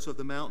birds of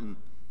the mountain.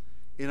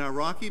 In our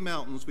Rocky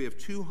Mountains, we have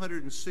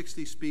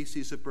 260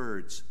 species of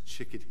birds,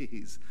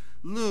 chickadees,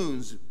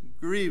 loons,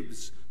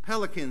 grebes,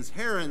 pelicans,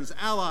 herons,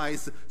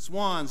 allies,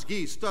 swans,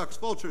 geese, ducks,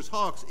 vultures,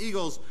 hawks,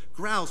 eagles,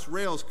 grouse,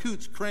 rails,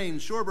 coots,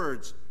 cranes,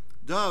 shorebirds,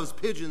 doves,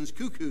 pigeons,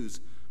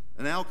 cuckoos.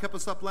 An owl kept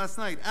us up last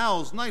night.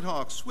 Owls,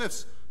 nighthawks,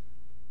 swifts,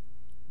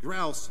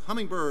 grouse,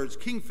 hummingbirds,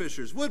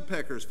 kingfishers,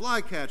 woodpeckers,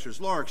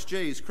 flycatchers, larks,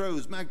 jays,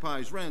 crows,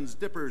 magpies, wrens,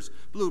 dippers,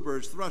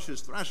 bluebirds,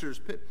 thrushes,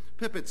 thrashers,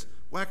 pipits,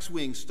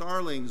 waxwings,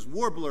 starlings,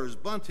 warblers,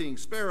 bunting,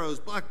 sparrows,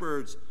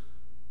 blackbirds,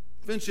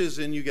 finches,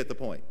 and you get the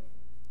point.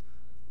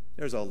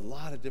 There's a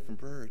lot of different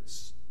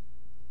birds.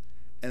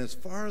 And as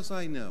far as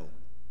I know,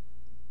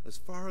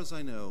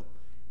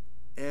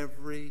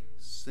 every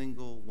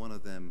single one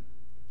of them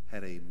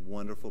had a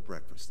wonderful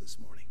breakfast this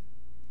morning.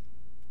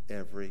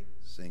 Every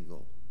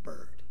single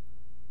bird.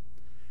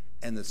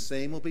 And the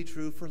same will be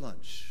true for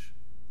lunch.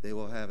 They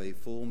will have a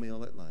full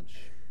meal at lunch.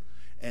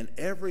 And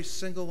every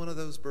single one of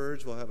those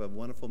birds will have a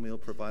wonderful meal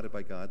provided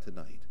by God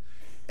tonight.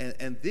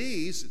 And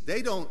these,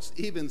 they don't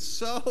even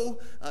sow,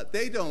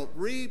 they don't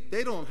reap,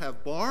 they don't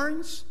have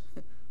barns.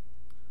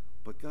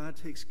 But God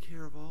takes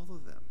care of all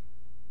of them.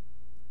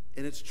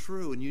 And it's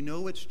true, and you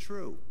know it's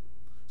true.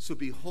 So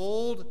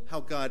behold how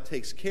God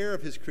takes care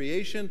of his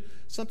creation.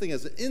 Something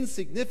as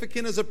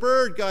insignificant as a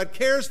bird, God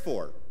cares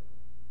for.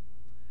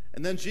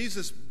 And then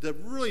Jesus, to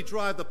really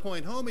drive the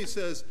point home, he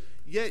says,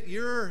 yet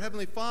your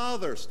heavenly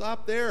Father,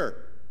 stop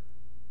there.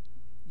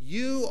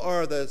 You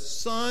are the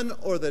son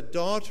or the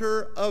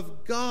daughter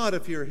of God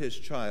if you're his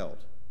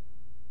child.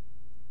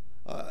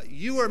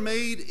 You are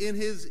made in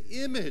his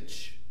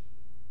image.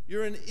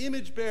 You're an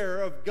image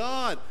bearer of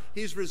God.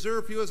 He's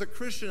reserved for you as a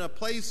Christian a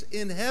place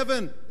in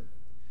heaven.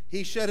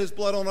 He shed his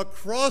blood on a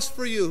cross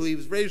for you. He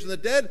was raised from the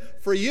dead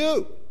for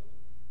you.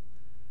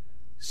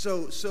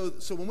 So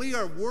when we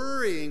are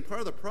worrying,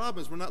 part of the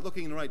problem is we're not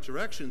looking in the right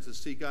direction to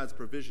see God's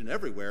provision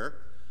everywhere,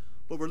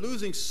 but we're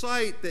losing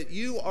sight that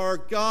you are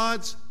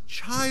God's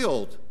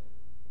child.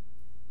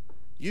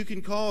 You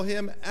can call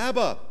him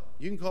Abba.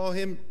 You can call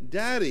him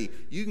Daddy.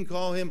 You can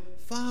call him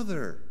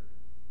Father.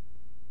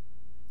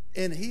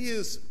 And he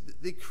is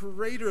the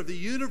creator of the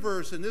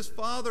universe, and this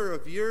Father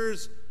of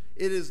yours,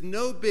 it is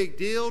no big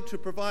deal to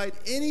provide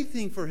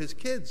anything for his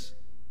kids.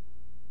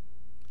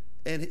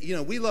 And,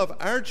 we love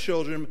our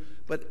children,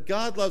 but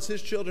God loves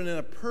his children in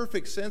a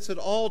perfect sense at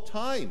all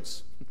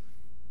times.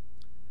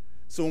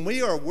 So when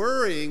we are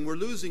worrying, we're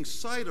losing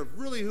sight of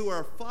really who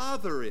our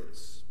Father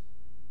is.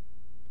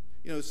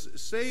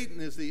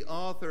 Satan is the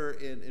author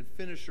and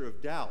finisher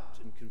of doubt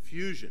and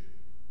confusion.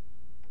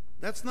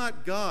 That's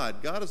not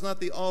God. God is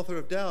not the author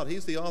of doubt.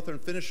 He's the author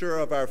and finisher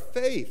of our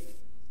faith.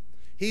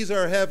 He's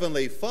our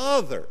heavenly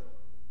Father.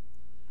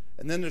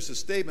 And then there's a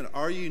statement,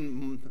 are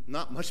you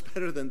not much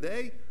better than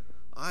they?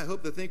 I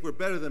hope to think we're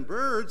better than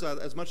birds,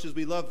 as much as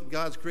we love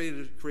God's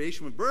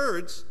creation with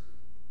birds.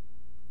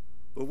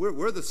 But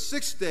we're the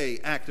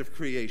sixth-day act of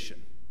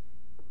creation.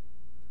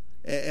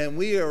 And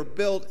we are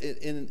built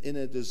in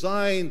a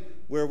design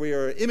where we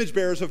are image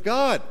bearers of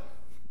God.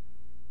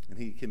 And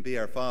he can be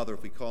our Father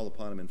if we call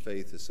upon him in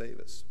faith to save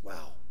us.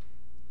 Wow.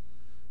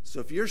 So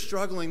if you're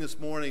struggling this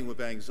morning with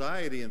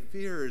anxiety and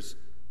fears,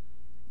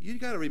 you've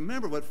got to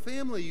remember what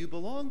family you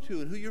belong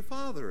to and who your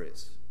Father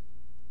is.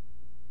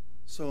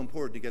 So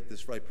important to get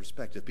this right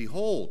perspective.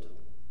 Behold.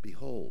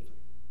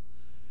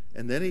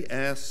 And then he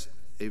asks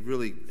a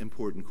really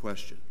important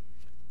question.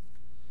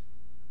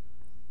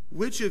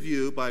 Which of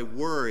you by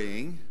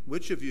worrying,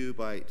 which of you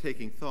by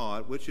taking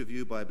thought, which of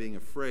you by being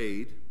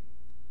afraid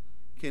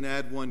can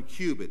add 1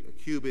 cubit? A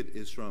cubit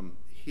is from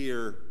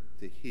here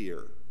to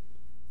here.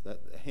 That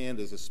hand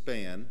is a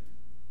span.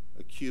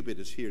 A cubit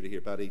is here to here,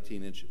 about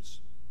 18 inches.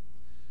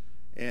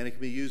 And it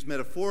can be used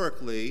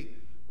metaphorically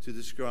to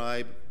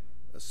describe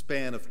a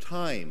span of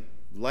time,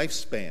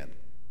 lifespan.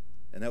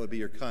 And that would be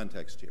your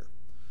context here.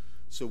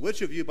 So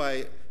which of you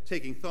by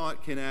taking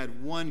thought can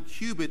add 1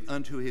 cubit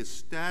unto his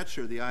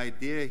stature? The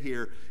idea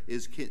here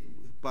is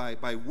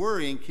by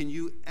worrying, can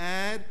you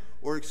add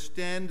or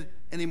extend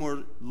any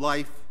more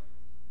life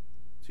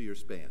to your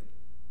span?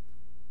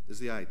 Is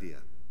the idea.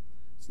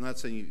 It's not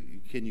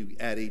saying can you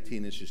add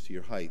 18 inches to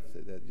your height.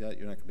 That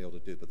you're not going to be able to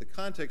do. But the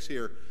context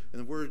here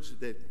and the words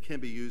that can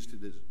be used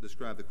to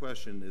describe the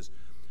question is,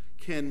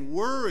 can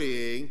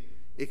worrying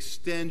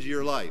extend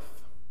your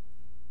life?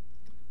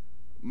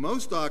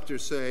 Most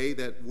doctors say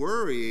that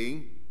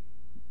worrying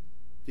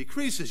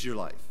decreases your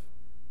life.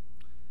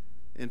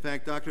 In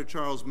fact, Dr.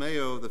 Charles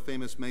Mayo of the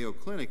famous Mayo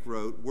Clinic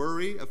wrote,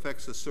 worry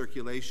affects the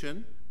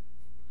circulation,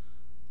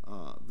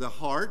 the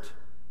heart,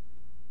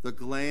 the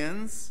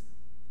glands,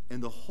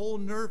 and the whole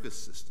nervous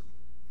system.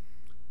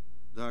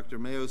 Dr.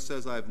 Mayo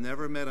says, I've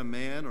never met a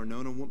man or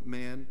known a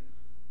man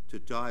to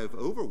die of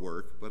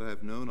overwork, but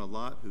I've known a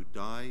lot who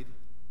died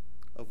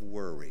of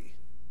worry.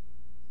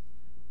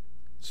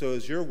 So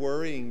is your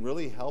worrying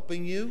really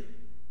helping you?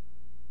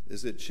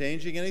 Is it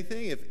changing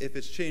anything? If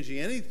it's changing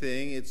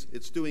anything,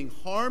 it's doing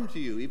harm to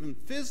you, even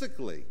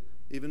physically.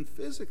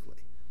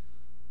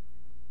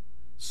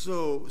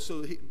 So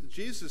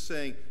Jesus is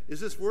saying, is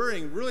this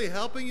worrying really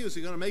helping you? Is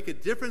it going to make a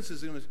difference?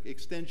 Is it going to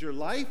extend your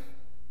life?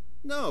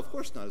 No, of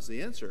course not is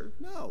the answer.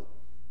 No.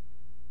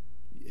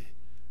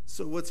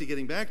 So what's he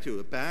getting back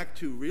to? Back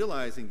to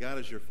realizing God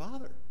is your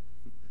Father.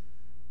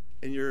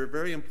 And you're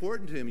very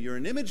important to him. You're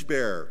an image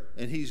bearer,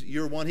 and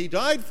you're one he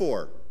died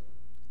for.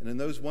 And in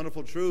those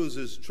wonderful truths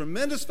is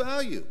tremendous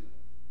value.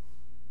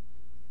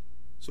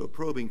 So a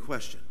probing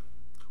question.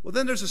 Well,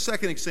 then there's a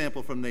second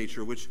example from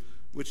nature, which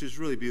is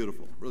really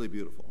beautiful, really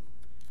beautiful.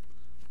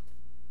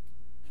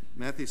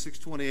 Matthew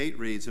 6:28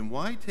 reads, and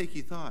why take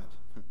ye thought?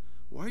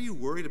 Why are you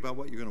worried about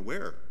what you're going to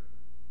wear?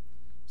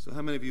 So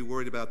how many of you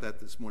worried about that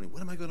this morning?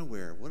 What am I going to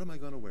wear? What am I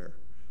going to wear?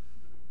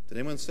 Did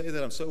anyone say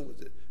that?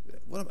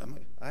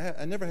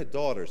 I never had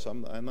daughters, so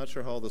I'm not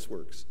sure how all this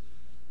works.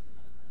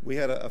 We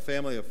had a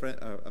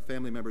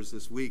family members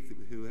this week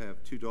who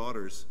have 2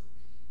 daughters.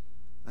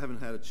 I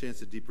haven't had a chance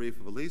to debrief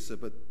with Elisa,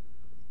 but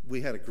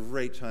we had a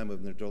great time with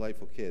them. They're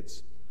delightful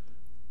kids.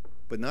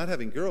 But not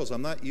having girls,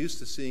 I'm not used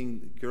to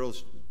seeing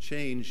girls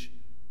change.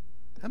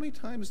 How many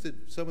times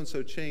did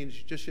so-and-so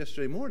change just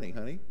yesterday morning,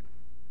 honey?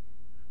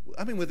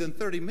 I mean, within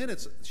 30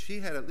 minutes,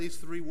 she had at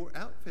least 3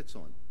 outfits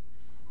on.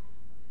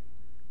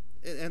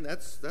 And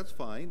that's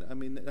fine. I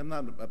mean, I'm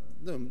not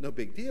no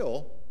big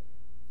deal.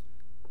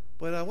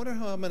 But I wonder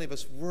how many of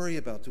us worry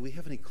about, do we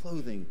have any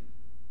clothing?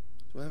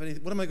 Do I have any?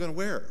 What am I going to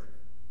wear?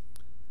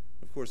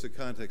 Of course, the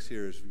context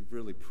here is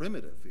really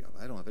primitive.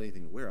 I don't have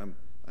anything to wear. I'm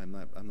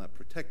not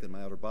protected.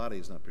 My outer body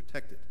is not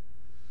protected.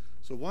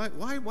 So why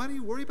do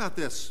you worry about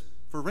this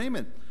for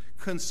raiment?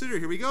 Consider.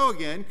 Here we go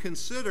again.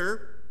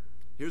 Consider.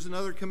 Here's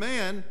another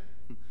command.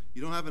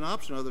 You don't have an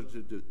option other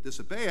to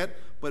disobey it,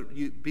 but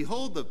you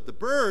behold the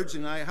birds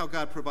and how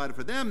God provided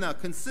for them. Now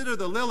consider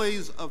the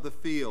lilies of the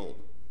field,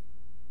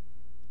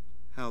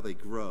 how they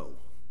grow.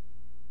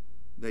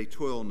 They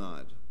toil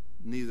not,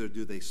 neither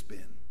do they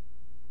spin.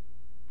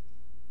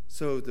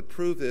 So to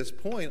prove this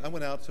point, I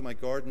went out to my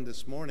garden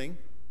this morning,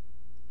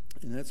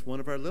 and that's one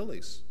of our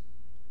lilies.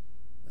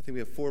 I think we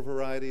have 4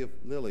 varieties of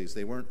lilies.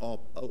 They weren't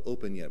all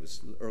open yet. It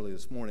was early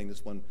this morning.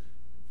 This one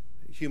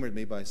humored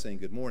me by saying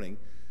good morning.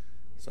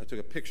 So I took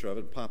a picture of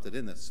it and popped it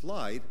in that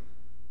slide.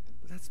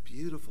 But that's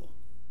beautiful.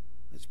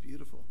 That's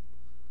beautiful.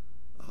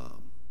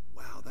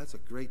 Wow, that's a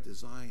great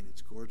design.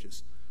 It's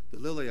gorgeous. The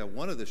lily I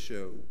wanted to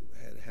show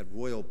had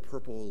royal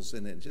purples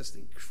in it, just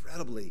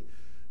incredibly,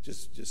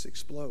 just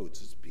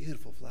explodes. It's a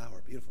beautiful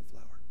flower, beautiful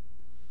flower.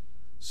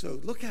 So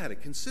look at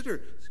it.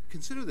 Consider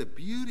the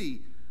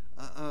beauty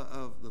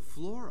of the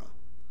flora.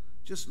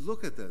 Just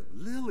look at the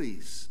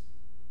lilies.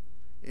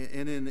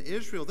 And in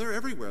Israel, they're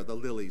everywhere, the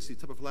lilies, the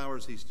type of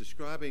flowers he's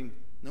describing.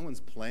 No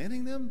one's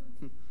planting them.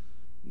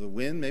 The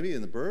wind maybe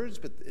and the birds,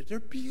 but they're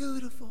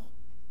beautiful.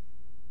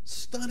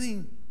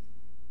 Stunning.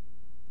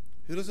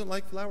 Who doesn't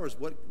like flowers?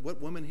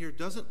 What woman here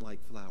doesn't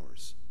like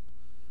flowers?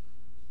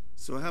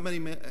 So how many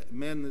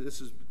men,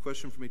 this is a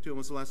question for me too, when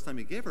was the last time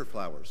you gave her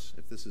flowers,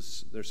 if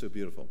they're so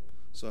beautiful?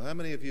 So how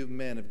many of you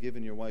men have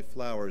given your wife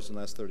flowers in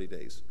the last 30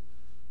 days?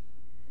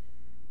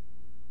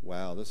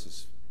 Wow,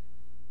 this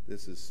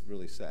is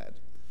really sad.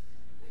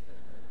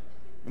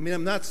 I mean,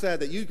 I'm not sad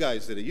that you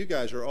guys did it. You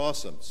guys are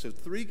awesome. So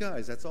 3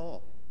 guys, that's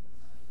all.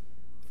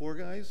 4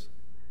 guys?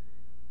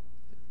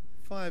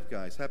 5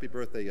 guys. Happy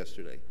birthday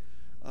yesterday.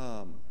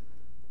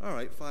 All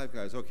right, 5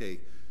 guys. Okay.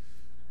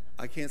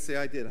 I can't say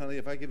I did. Honey,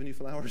 have I given you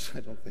flowers? I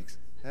don't think so.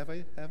 Have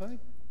I? Have I?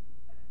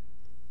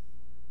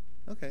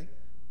 Okay.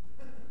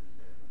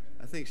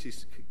 I think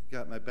she's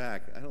got my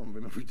back. I don't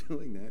remember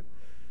doing that.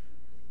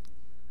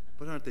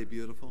 But aren't they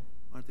beautiful?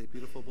 Aren't they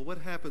beautiful? But what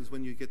happens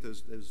when you get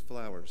those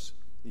flowers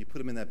and you put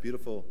them in that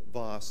beautiful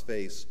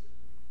vase,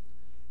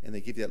 and they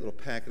give you that little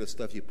packet of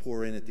stuff you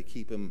pour in it to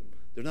keep them?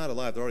 They're not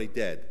alive. They're already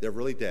dead. They're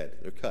really dead.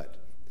 They're cut.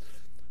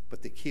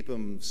 But to keep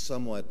them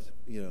somewhat,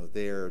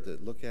 there to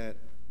look at,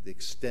 to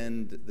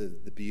extend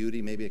the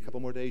beauty, maybe a couple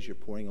more days, you're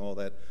pouring all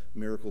that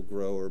Miracle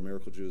Grow or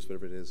Miracle Juice,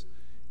 whatever it is,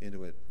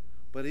 into it.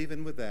 But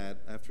even with that,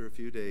 after a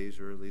few days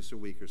or at least a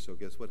week or so,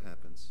 guess what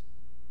happens?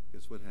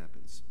 Guess what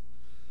happens?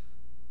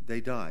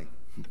 They die.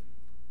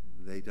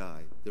 They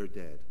die. They're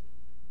dead.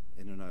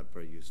 And they're not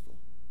very useful.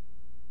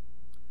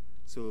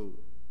 So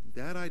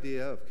that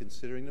idea of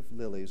considering the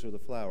lilies or the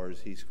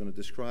flowers he's going to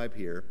describe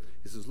here,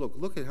 he says,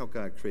 look at how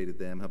God created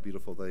them, how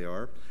beautiful they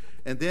are.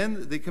 And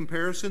then the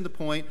comparison, the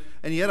point,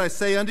 and yet I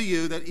say unto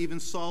you that even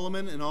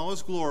Solomon in all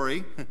his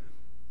glory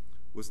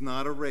was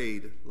not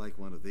arrayed like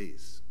one of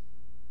these.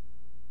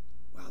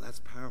 Wow, that's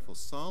powerful.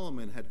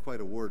 Solomon had quite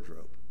a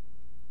wardrobe.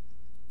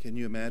 Can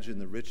you imagine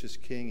the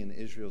richest king in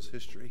Israel's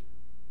history?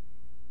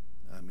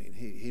 I mean,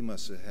 he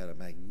must have had a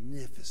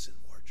magnificent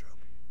wardrobe.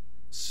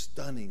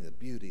 Stunning, the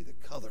beauty, the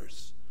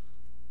colors,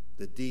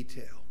 the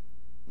detail.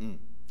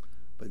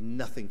 But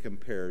nothing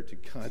compared to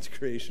God's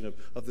creation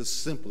of the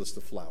simplest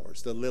of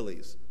flowers, the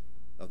lilies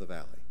of the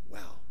valley.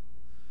 Wow.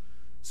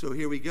 So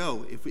here we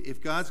go.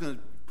 If God's going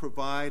to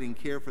provide and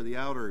care for the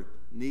outer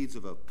needs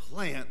of a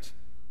plant,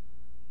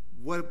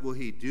 what will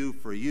he do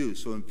for you?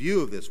 So in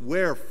view of this,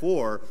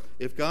 wherefore,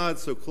 if God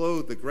so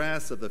clothed the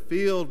grass of the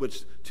field,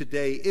 which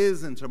today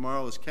is and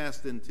tomorrow is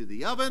cast into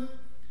the oven,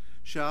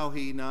 shall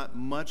he not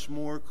much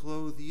more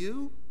clothe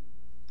you?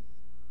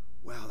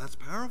 Wow, that's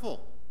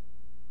powerful.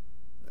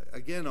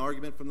 Again,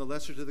 argument from the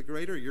lesser to the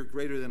greater. You're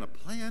greater than a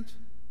plant.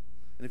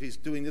 And if he's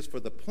doing this for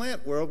the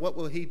plant world, what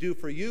will he do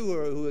for you,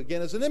 who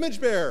again is an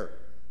image bearer?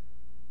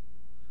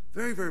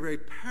 Very, very, very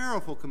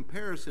powerful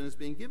comparison is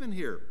being given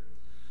here.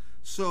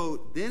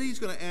 So then he's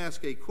going to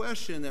ask a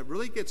question that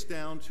really gets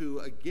down to,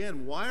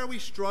 again, why are we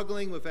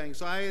struggling with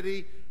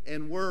anxiety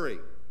and worry?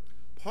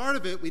 Part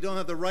of it, we don't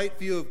have the right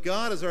view of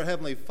God as our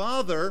Heavenly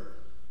Father.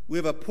 We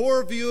have a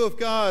poor view of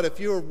God. If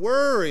you're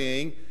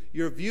worrying,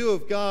 your view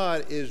of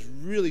God is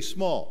really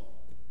small.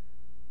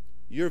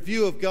 Your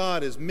view of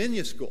God is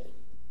minuscule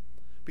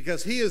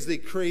because he is the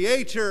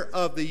creator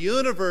of the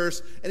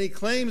universe and he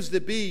claims to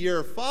be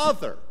your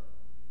Father.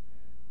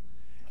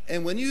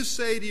 And when you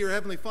say to your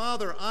Heavenly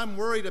Father, I'm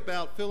worried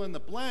about fill in the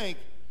blank,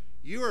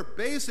 you are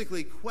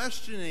basically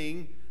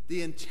questioning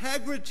the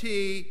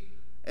integrity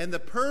and the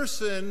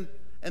person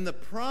and the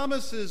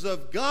promises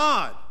of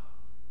God.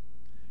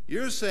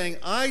 You're saying,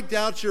 I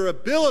doubt your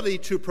ability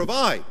to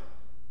provide.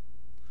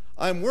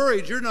 I'm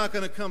worried you're not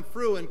going to come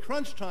through in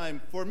crunch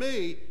time for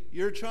me,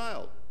 your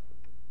child.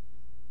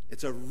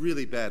 It's a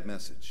really bad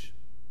message.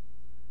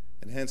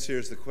 And hence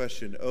here's the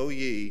question, O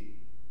ye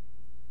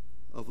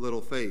of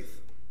little faith.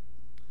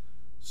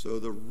 So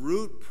the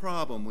root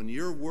problem when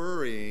you're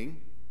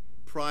worrying,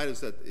 pride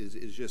is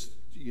just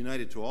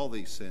united to all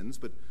these sins,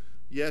 but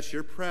yes,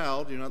 you're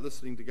proud, you're not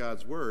listening to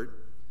God's word.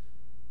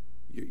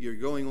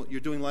 You're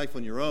doing life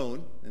on your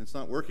own, and it's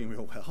not working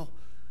real well.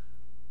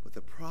 But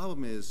the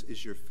problem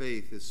is your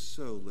faith is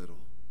so little.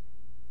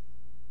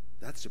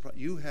 That's the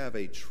problem. You have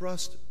a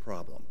trust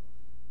problem.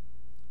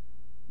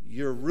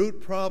 Your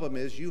root problem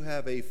is you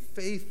have a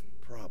faith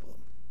problem.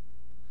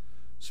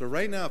 So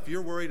right now, if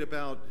you're worried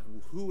about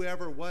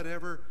whoever,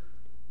 whatever,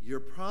 Your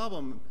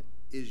problem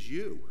is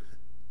you.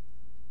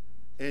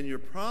 And your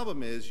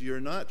problem is you're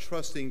not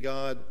trusting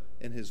God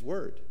and his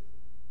word.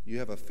 You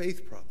have a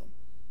faith problem.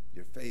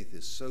 Your faith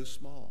is so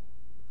small.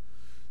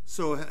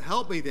 So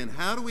help me then.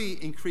 How do we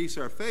increase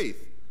our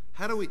faith?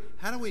 How do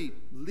we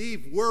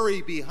leave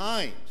worry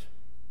behind?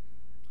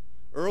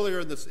 Earlier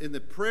in the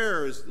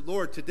prayers,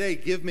 Lord, today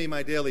give me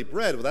my daily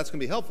bread. Well, that's going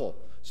to be helpful.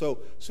 So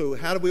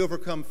how do we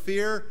overcome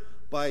fear?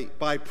 By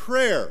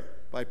prayer.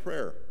 By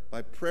prayer.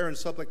 By prayer and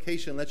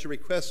supplication, let your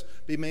requests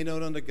be made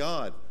known unto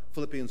God.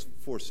 Philippians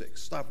 4:6.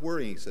 Stop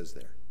worrying, he says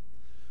there.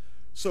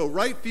 So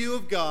right view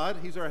of God.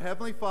 He's our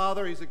Heavenly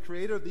Father. He's the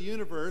creator of the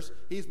universe.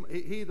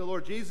 He, the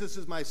Lord Jesus,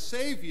 is my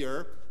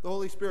Savior. The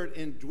Holy Spirit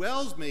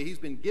indwells me. He's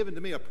been given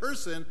to me, a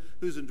person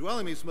who's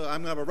indwelling me. So I'm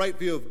going to have a right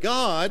view of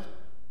God.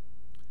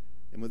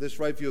 And with this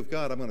right view of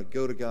God, I'm going to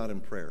go to God in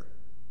prayer.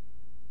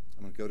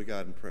 I'm going to go to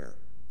God in prayer.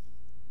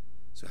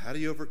 So how do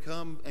you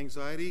overcome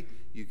anxiety?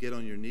 You get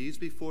on your knees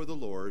before the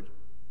Lord,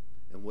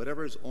 and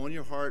whatever is on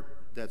your heart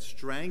that's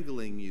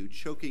strangling you,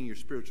 choking your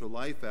spiritual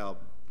life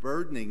out,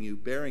 burdening you,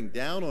 bearing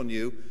down on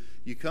you,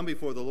 you come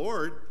before the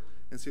Lord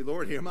and say,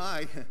 Lord, here am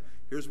I.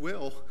 Here's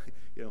Will.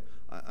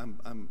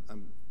 I'm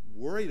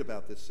worried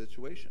about this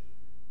situation.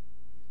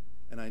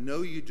 And I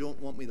know you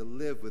don't want me to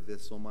live with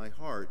this on my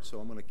heart, so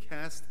I'm going to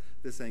cast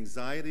this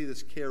anxiety,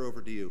 this care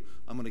over to you.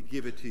 I'm going to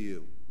give it to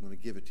you. I'm going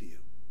to give it to you.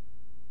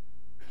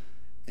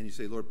 And you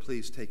say, Lord,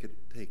 please take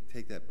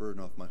that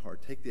burden off my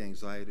heart. Take the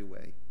anxiety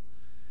away.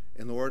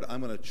 And Lord,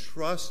 I'm going to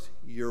trust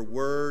your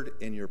word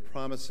and your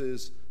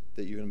promises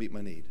that you're going to meet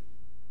my need.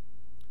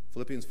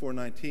 Philippians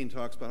 4:19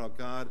 talks about how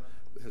God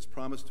has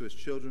promised to his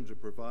children to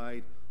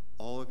provide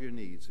all of your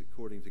needs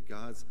according to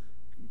God's,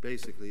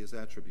 basically, his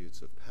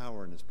attributes of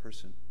power in his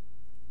person.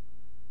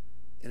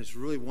 And it's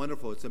really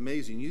wonderful. It's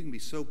amazing. You can be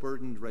so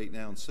burdened right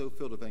now and so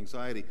filled with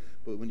anxiety,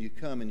 but when you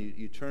come and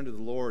you turn to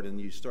the Lord and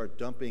you start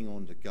dumping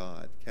onto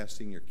God,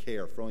 casting your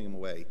care, throwing them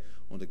away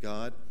onto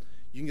God,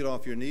 you can get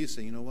off your knees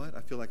saying, you know what?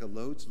 I feel like a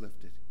load's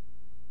lifted.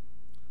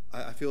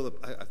 I feel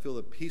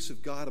the peace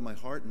of God in my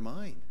heart and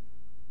mind.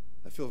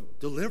 I feel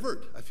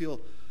delivered. I feel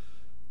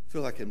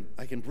I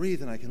can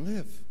breathe and I can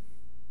live.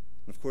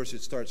 And of course,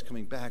 it starts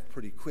coming back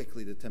pretty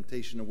quickly, the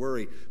temptation to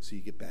worry. So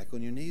you get back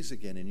on your knees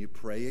again and you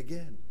pray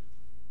again.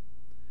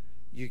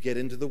 You get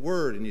into the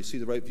Word and you see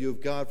the right view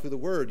of God through the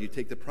Word. You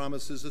take the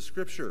promises of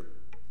Scripture.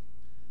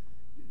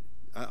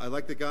 I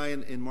like the guy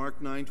in Mark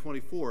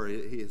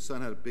 9:24. His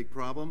son had a big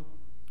problem.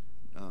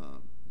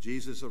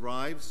 Jesus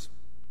arrives,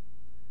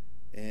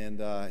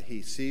 and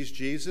he sees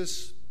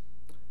Jesus.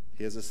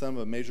 He has a son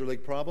with a major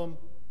league problem,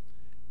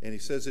 and he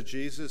says to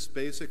Jesus,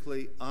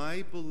 basically,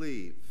 I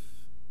believe,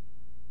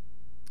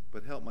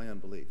 but help my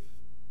unbelief.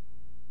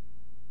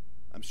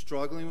 I'm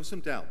struggling with some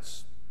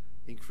doubts.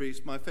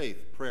 Increase my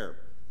faith. Prayer.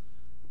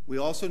 We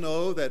also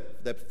know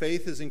that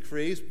faith is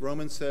increased.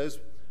 Romans says,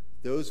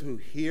 those who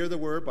hear the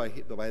word, by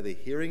the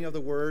hearing of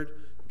the word,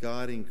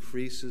 God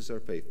increases our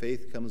faith.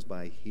 Faith comes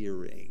by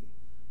hearing.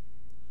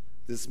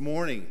 This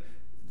morning,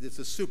 it's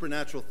a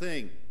supernatural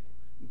thing.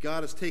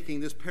 God is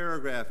taking this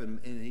paragraph and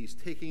he's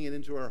taking it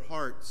into our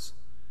hearts.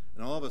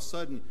 And all of a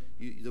sudden,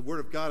 the word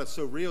of God is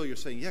so real, you're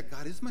saying, yeah,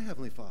 God is my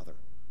Heavenly Father.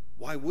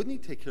 Why wouldn't he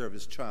take care of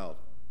his child?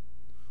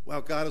 Wow,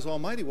 God is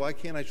almighty. Why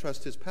can't I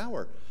trust his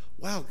power?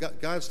 Wow,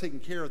 God's taking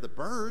care of the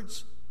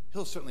birds.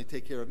 He'll certainly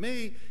take care of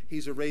me.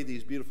 He's arrayed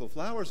these beautiful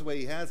flowers the way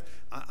he has.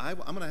 I'm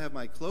going to have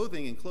my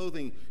clothing, and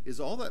clothing is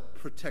all that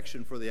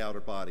protection for the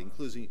outer body,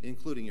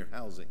 including your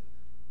housing.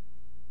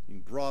 You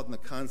can broaden the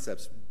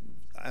concepts,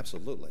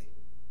 absolutely.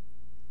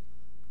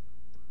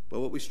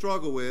 But what we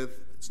struggle with,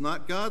 it's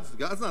not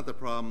God's not the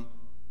problem.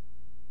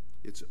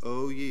 It's,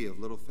 O ye of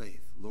little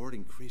faith. Lord,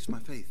 increase my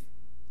faith.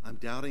 I'm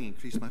doubting,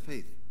 increase my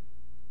faith.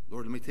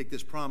 Lord, let me take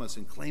this promise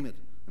and claim it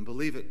and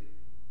believe it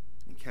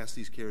and cast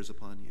these cares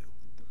upon you.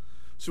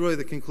 So really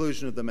the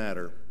conclusion of the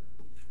matter,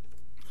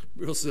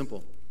 real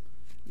simple.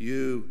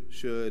 You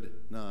should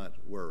not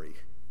worry.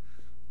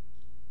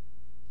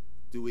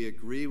 Do we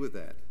agree with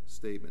that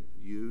statement?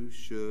 You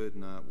should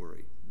not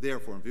worry.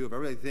 Therefore, in view of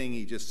everything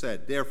he just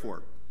said,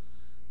 therefore,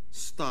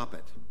 stop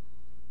it.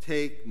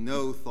 Take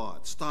no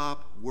thought.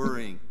 Stop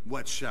worrying.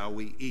 What shall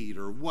we eat,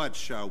 or what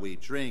shall we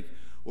drink,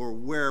 or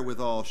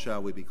wherewithal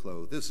shall we be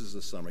clothed? This is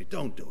the summary.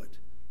 Don't do it.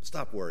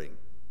 Stop worrying.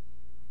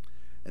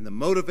 And to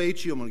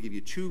motivate you, I'm going to give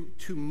you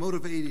two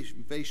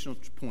motivational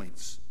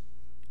points,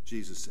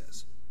 Jesus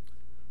says.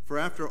 For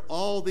after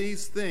all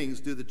these things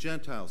do the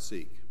Gentiles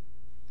seek.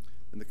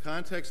 And the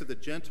context of the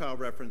Gentile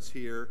reference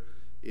here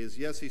is,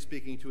 yes, he's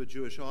speaking to a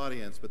Jewish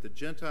audience, but the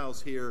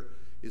Gentiles here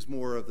is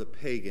more of the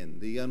pagan,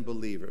 the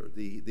unbeliever,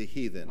 the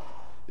heathen,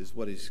 is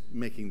what he's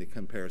making the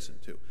comparison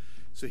to.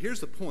 So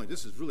here's the point.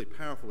 This is really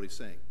powerful what he's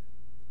saying.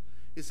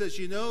 He says,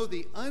 you know,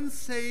 the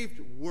unsaved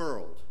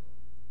world,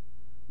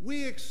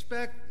 we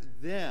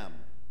expect them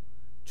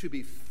to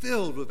be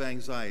filled with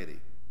anxiety,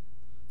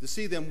 to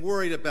see them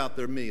worried about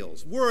their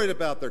meals, worried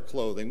about their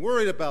clothing,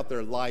 worried about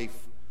their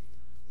life,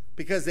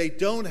 because they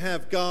don't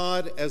have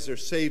God as their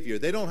Savior.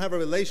 They don't have a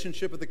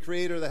relationship with the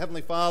Creator, the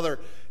Heavenly Father,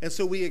 and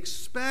so we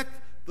expect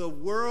the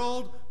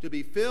world to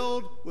be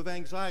filled with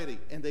anxiety,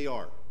 and they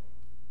are.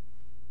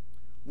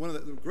 One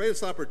of the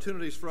greatest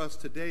opportunities for us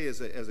today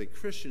as a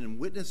Christian in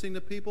witnessing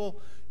to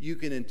people, you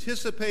can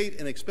anticipate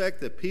and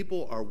expect that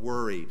people are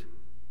worried.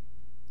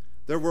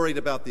 They're worried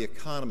about the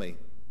economy.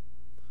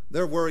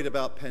 They're worried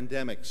about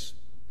pandemics.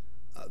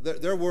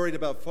 They're worried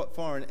about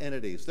foreign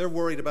entities. They're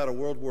worried about a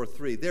World War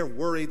III. They're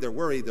worried, they're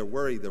worried, they're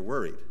worried, they're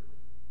worried.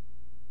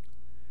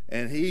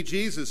 And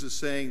Jesus, is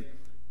saying,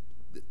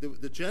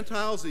 the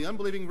Gentiles, the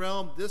unbelieving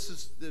realm,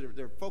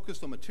 they're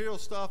focused on material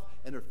stuff,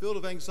 and they're filled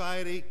with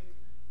anxiety.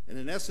 And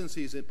in essence,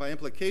 by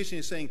implication,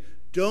 he's saying,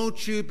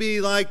 don't you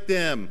be like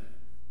them.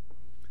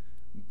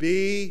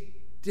 Be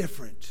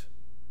different.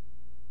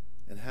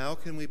 And how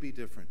can we be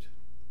different?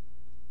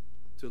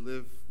 To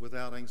live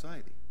without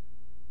anxiety.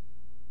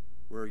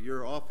 Where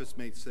your office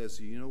mate says,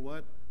 you know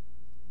what?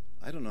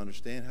 I don't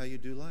understand how you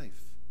do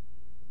life.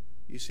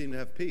 You seem to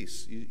have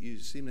peace. You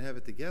seem to have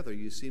it together.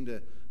 You seem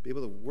to be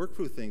able to work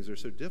through things that are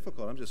so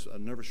difficult. I'm just a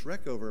nervous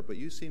wreck over it, but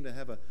you seem to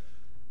have a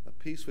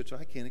peace which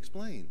I can't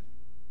explain.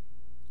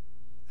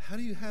 How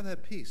do you have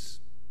that peace?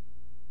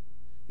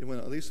 When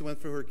Elisa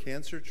went through her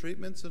cancer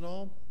treatments and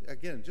all,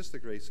 again, just the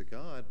grace of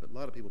God, but a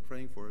lot of people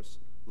praying for us,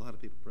 a lot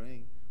of people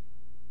praying.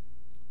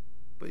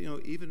 But,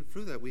 even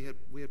through that, we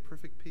had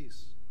perfect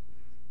peace.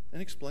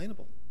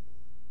 Inexplainable.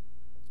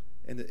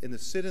 And to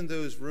sit in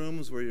those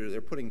rooms where they're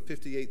putting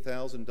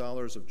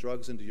 $58,000 of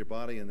drugs into your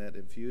body in that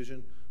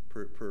infusion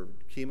per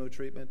chemo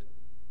treatment,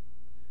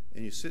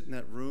 and you sit in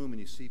that room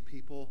and you see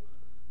people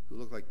who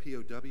look like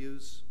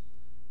POWs,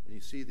 and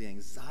you see the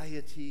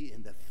anxiety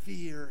and the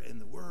fear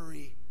and the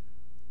worry,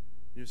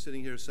 and you're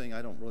sitting here saying,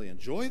 I don't really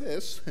enjoy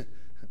this.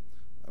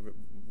 I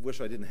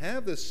wish I didn't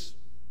have this.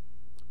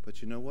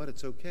 But you know what?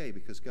 It's okay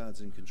because God's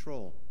in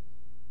control.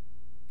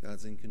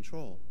 God's in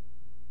control.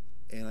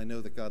 And I know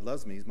that God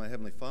loves me. He's my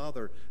Heavenly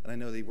Father, and I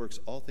know that He works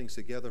all things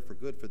together for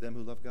good for them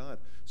who love God.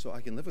 So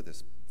I can live with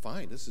this.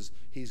 Fine.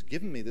 He's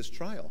given me this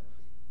trial.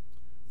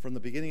 From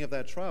the beginning of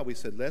that trial, we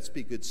said, let's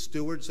be good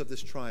stewards of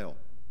this trial.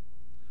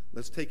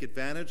 Let's take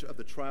advantage of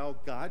the trial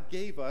God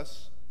gave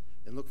us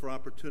and look for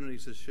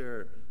opportunities to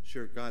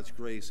share God's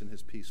grace and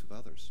His peace with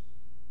others.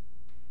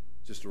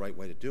 Just the right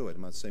way to do it.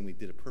 I'm not saying we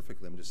did it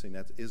perfectly. I'm just saying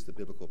that is the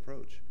biblical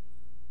approach.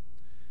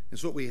 And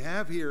so what we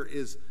have here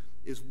is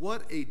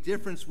what a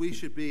difference we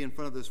should be in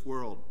front of this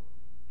world.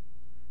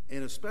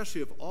 And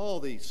especially with all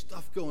the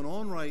stuff going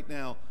on right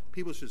now,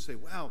 people should say,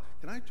 wow,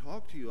 can I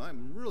talk to you?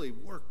 I'm really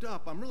worked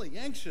up. I'm really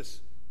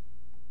anxious.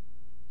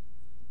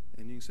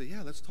 And you can say,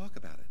 yeah, let's talk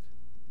about it.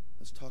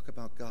 Let's talk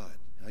about God,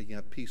 how you can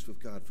have peace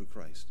with God through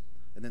Christ.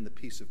 And then the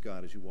peace of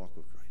God as you walk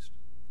with Christ.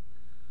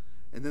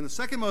 And then the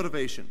second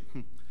motivation,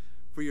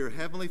 for your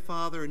heavenly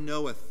Father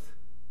knoweth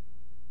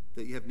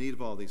that you have need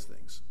of all these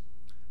things.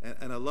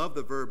 And I love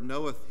the verb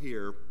knoweth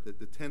here, that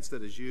the tense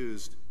that is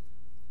used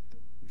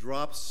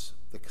drops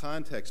the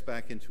context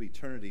back into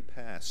eternity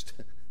past.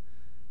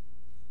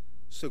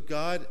 So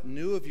God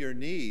knew of your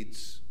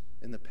needs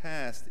in the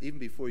past, even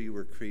before you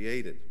were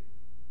created.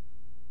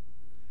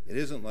 It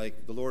isn't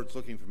like the Lord's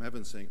looking from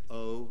heaven saying,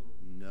 oh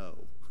no,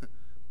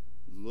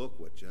 look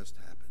what just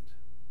happened.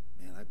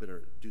 Man, I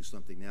better do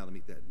something now to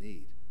meet that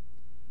need.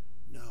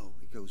 No,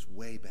 it goes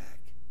way back.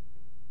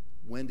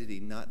 When did He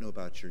not know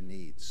about your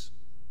needs?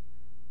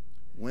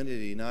 When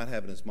did He not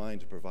have in His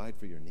mind to provide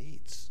for your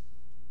needs?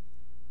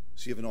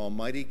 So you have an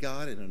almighty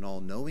God and an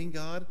all-knowing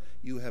God.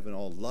 You have an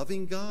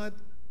all-loving God.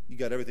 You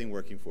got everything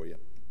working for you.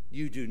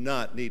 You do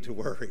not need to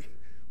worry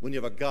when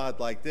you have a God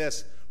like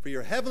this. For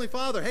your heavenly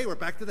Father, hey, we're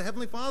back to the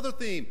Heavenly Father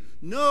theme,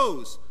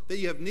 knows that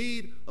you have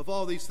need of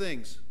all these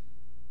things.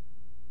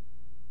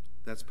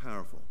 That's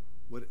powerful.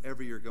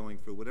 Whatever you're going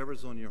through,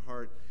 whatever's on your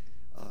heart,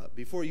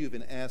 before you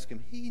even ask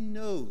Him, He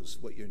knows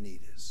what your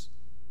need is.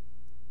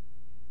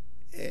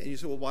 And you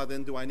say, well, why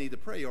then do I need to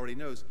pray? He already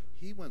knows.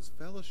 He wants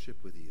fellowship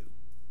with you.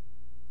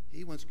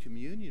 He wants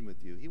communion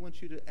with you. He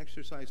wants you to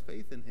exercise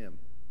faith in Him.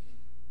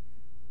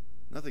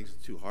 Nothing's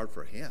too hard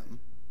for Him,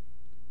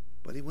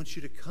 but He wants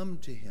you to come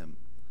to Him,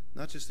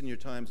 not just in your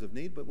times of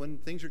need, but when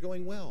things are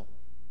going well.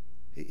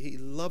 He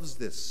loves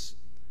this.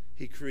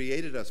 He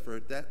created us for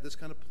this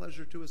kind of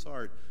pleasure to His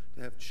heart,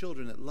 to have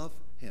children that love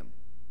Him.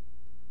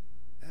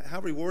 How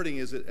rewarding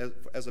is it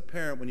as a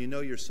parent when you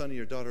know your son or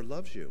your daughter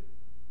loves you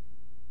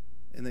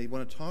and they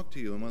want to talk to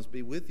you and wants to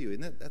be with you?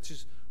 And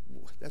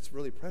that's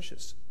really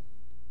precious.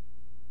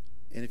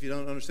 And if you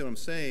don't understand what I'm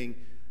saying,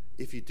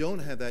 if you don't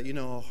have that, you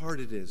know how hard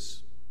it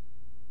is.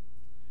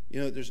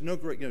 There's no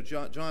great,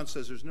 John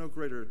says there's no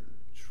greater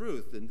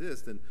truth than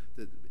this, than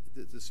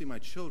to see my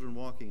children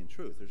walking in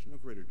truth. There's no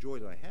greater joy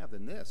that I have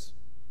than this.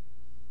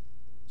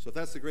 So if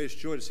that's the greatest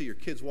joy to see your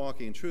kids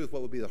walking in truth,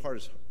 what would be the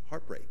hardest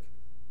heartbreak?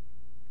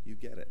 You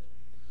get it.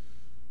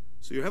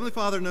 So your Heavenly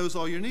Father knows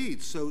all your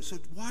needs. So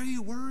why are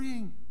you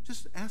worrying?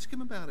 Just ask Him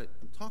about it.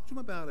 Talk to Him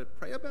about it.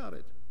 Pray about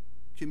it.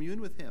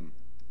 Commune with Him.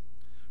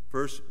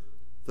 Verse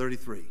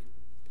 33.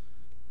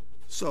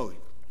 So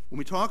when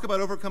we talk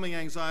about overcoming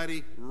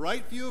anxiety,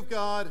 right view of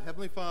God,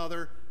 Heavenly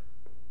Father,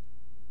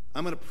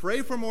 I'm going to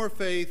pray for more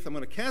faith. I'm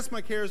going to cast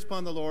my cares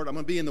upon the Lord. I'm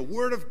going to be in the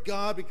Word of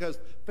God, because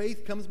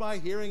faith comes by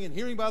hearing, and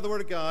hearing by the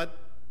Word of God.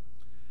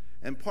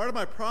 And part of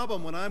my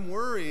problem when I'm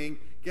worrying,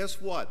 guess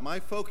what? My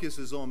focus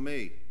is on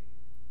me.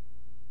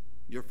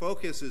 Your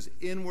focus is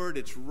inward.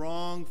 It's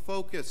wrong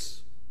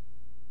focus.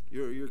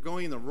 You're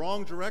going in the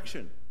wrong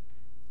direction.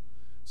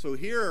 So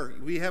here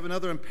we have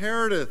another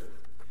imperative.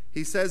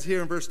 He says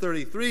here in verse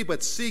 33,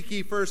 but seek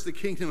ye first the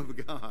kingdom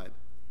of God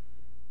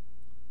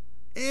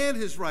and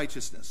his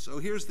righteousness. So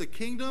here's the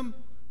kingdom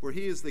where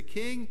he is the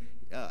king.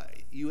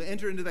 You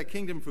enter into that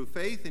kingdom through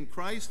faith in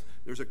Christ.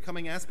 There's a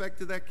coming aspect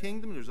to that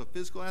kingdom. There's a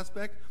physical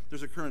aspect.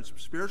 There's a current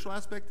spiritual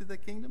aspect to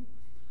that kingdom.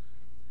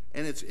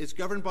 And it's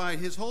governed by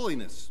his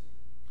holiness.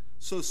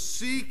 So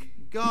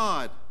seek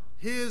God,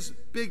 his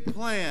big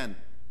plan,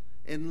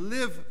 and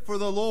live for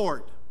the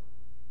Lord.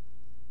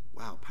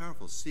 Wow,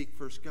 powerful. Seek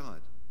first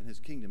God and his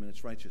kingdom and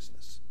its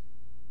righteousness.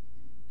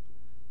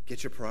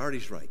 Get your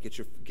priorities right. Get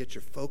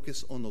your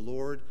focus on the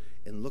Lord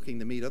and looking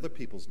to meet other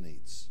people's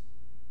needs.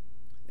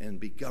 And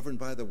be governed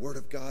by the Word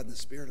of God and the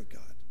Spirit of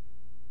God.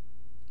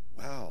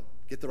 Wow,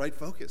 get the right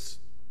focus.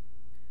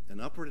 An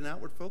upward and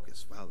outward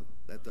focus. Wow,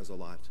 that does a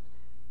lot.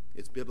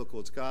 It's biblical,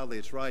 it's godly,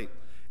 it's right.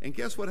 And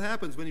guess what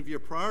happens when you have your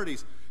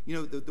priorities? You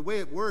know, the way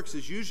it works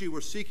is usually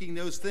we're seeking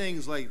those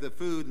things like the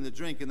food and the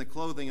drink and the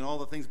clothing and all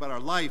the things about our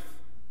life.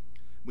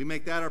 We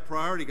make that our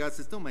priority. God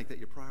says, don't make that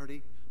your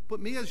priority.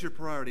 Put me as your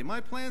priority. My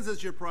plans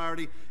as your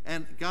priority.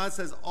 And God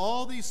says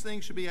all these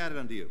things should be added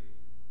unto you.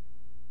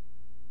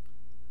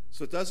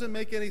 So it doesn't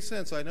make any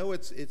sense. I know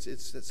it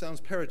sounds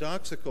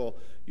paradoxical.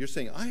 You're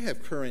saying, I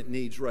have current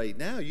needs right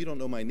now. You don't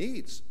know my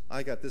needs.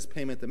 I got this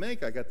payment to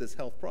make. I got this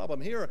health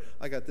problem here.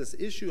 I got this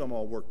issue. I'm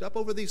all worked up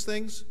over these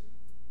things.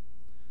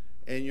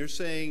 And you're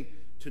saying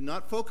to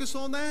not focus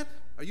on that?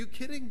 Are you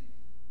kidding?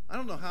 I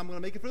don't know how I'm going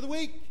to make it for the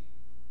week.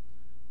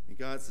 And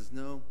God says,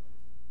 no,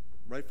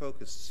 right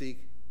focus.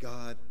 Seek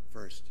God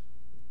first.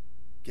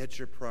 Get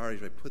your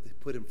priorities right.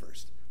 Put him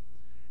first.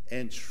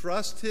 And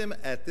trust him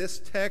at this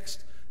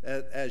text,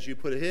 as you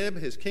put him,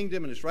 his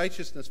kingdom, and his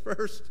righteousness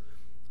first,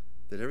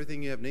 that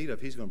everything you have need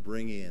of, he's going to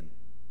bring in.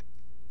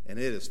 And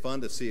it is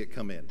fun to see it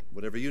come in.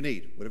 Whatever you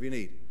need,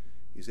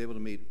 he's able to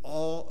meet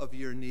all of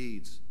your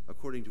needs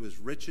according to his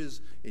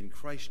riches in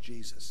Christ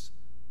Jesus.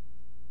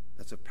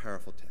 That's a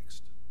powerful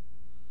text.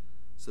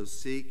 So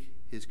seek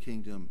his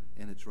kingdom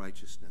and its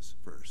righteousness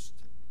first.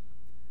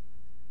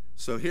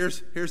 So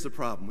here's the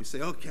problem. We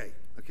say, okay,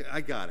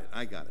 I got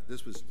it.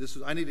 This was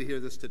I need to hear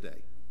this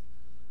today.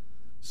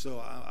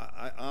 So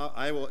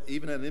I will,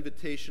 even at an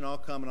invitation, I'll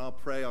come and I'll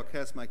pray, I'll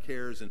cast my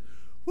cares, and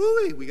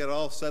whoo, we got it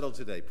all settled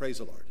today. Praise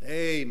the Lord.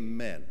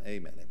 Amen.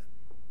 Amen. Amen.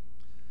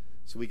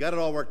 So we got it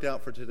all worked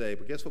out for today,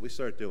 but guess what we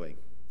start doing?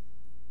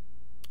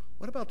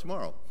 What about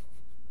tomorrow?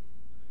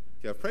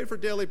 Okay, I've prayed for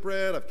daily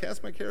bread, I've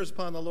cast my cares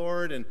upon the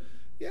Lord, and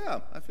yeah,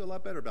 I feel a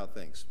lot better about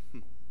things.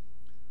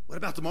 What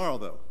about tomorrow,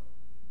 though?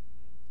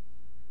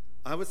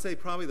 I would say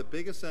probably the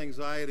biggest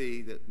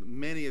anxiety that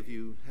many of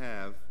you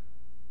have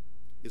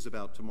is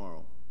about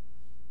tomorrow.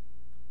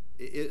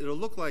 It'll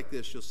look like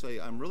this. You'll say,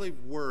 I'm really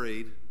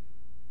worried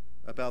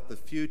about the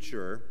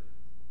future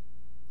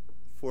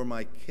for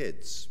my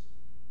kids.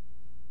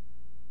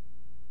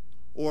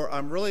 Or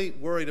I'm really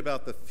worried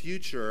about the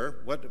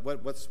future,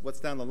 what's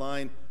down the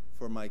line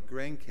for my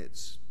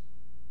grandkids.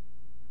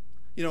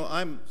 You know,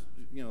 I'm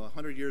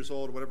 100 years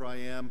old, whatever I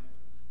am,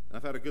 and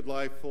I've had a good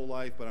life, full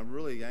life, but I'm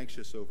really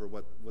anxious over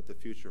what the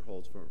future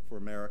holds for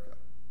America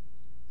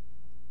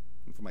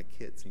and for my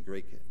kids and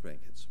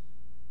grandkids.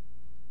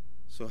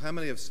 So how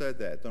many have said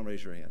that? Don't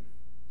raise your hand.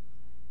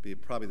 Be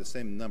probably the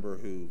same number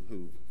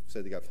who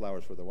said they got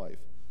flowers for their wife.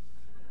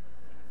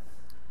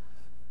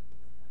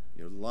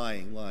 You're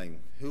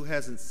lying. Who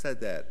hasn't said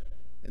that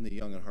in the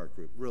Young at Heart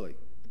group? Really?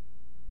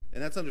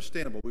 And that's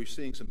understandable. We're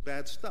seeing some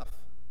bad stuff,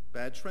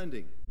 bad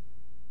trending,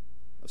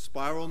 a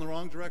spiral in the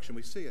wrong direction.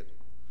 We see it.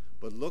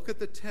 But look at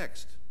the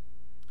text.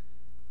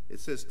 It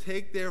says,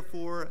 take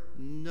therefore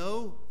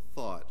no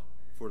thought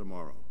for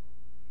tomorrow.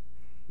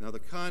 Now the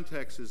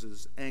context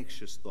is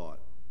anxious thought.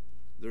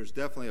 There's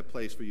definitely a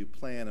place where you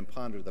plan and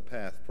ponder the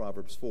path,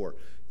 Proverbs 4.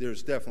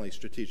 There's definitely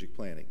strategic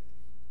planning,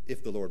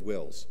 if the Lord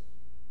wills.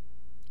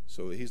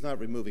 So he's not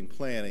removing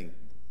planning,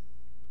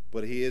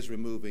 but he is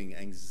removing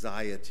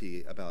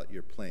anxiety about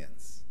your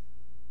plans.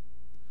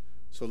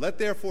 So let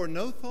therefore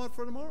no thought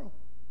for tomorrow.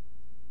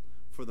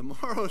 For the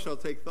morrow shall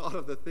take thought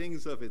of the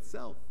things of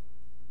itself.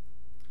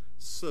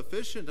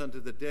 Sufficient unto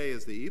the day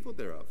is the evil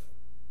thereof.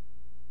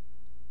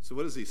 So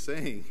what is he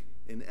saying?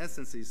 In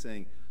essence, he's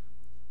saying,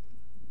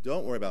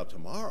 don't worry about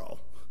tomorrow.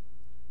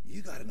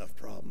 You got enough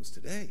problems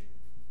today.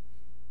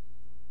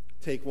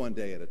 Take one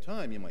day at a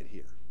time, you might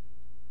hear.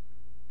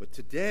 But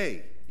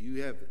today,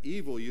 you have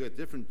evil, you have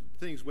different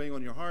things weighing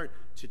on your heart.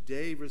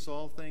 Today,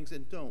 resolve things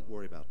and don't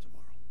worry about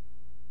tomorrow.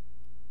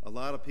 A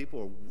lot of people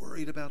are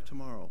worried about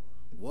tomorrow.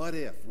 What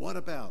if? What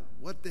about?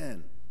 What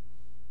then?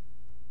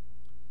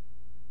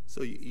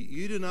 So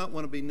you do not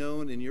want to be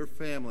known in your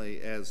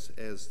family as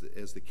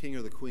the king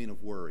or the queen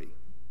of worry.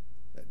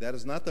 That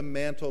is not the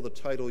mantle, the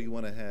title you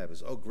want to have.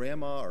 Is, oh,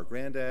 grandma or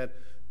granddad,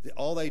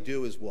 all they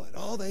do is what?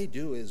 All they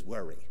do is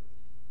worry.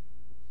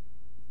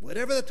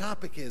 Whatever the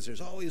topic is,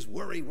 there's always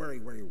worry,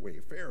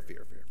 fear.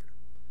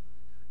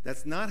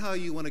 That's not how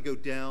you want to go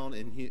down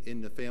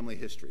in the family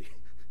history.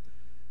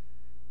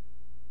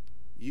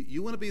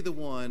 You want to be the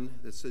one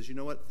that says, you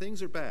know what,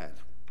 things are bad.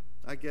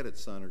 I get it,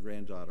 son or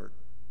granddaughter.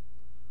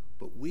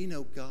 But we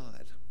know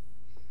God.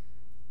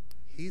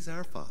 He's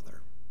our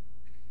Father.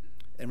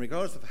 And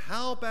regardless of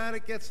how bad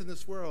it gets in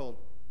this world,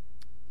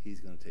 he's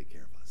going to take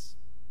care of us.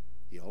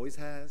 He always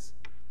has,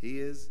 he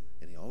is,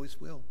 and he always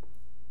will.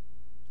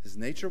 His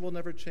nature will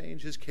never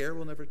change. His care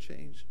will never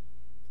change.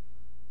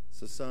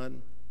 So,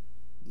 son,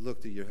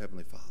 look to your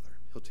Heavenly Father.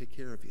 He'll take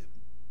care of you.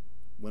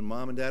 When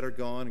mom and dad are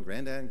gone, and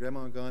granddad and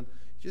grandma are gone,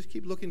 just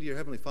keep looking to your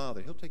Heavenly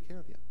Father. He'll take care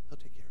of you. He'll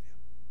take care of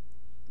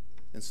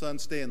you. And son,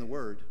 stay in the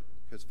Word,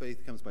 because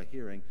faith comes by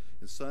hearing.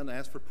 And son,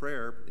 ask for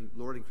prayer.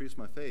 Lord, increase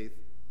my faith.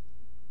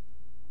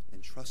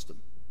 And trust him.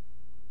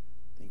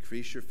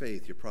 Increase your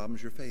faith. Your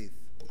problem's your faith.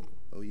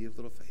 Oh, ye of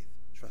little faith.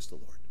 Trust the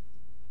Lord.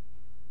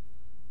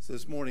 So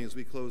this morning, as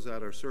we close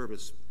out our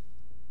service,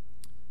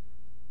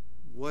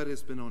 what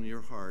has been on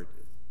your heart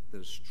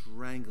that is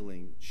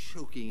strangling,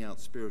 choking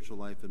out spiritual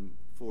life and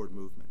forward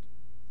movement?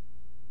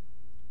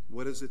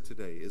 What is it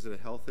today? Is it a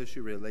health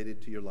issue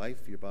related to your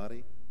life, your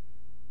body?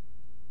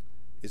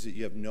 Is it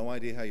you have no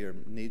idea how your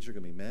needs are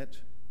going to be met?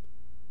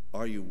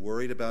 Are you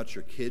worried about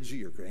your kids or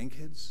your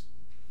grandkids?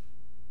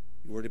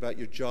 You worried about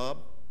your job?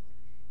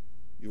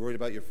 You worried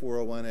about your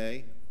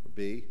 401A or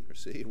B or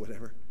C,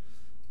 whatever?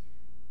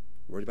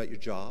 You worried about your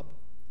job?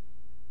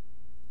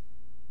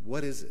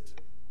 What is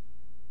it?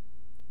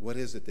 What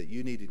is it that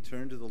you need to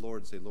turn to the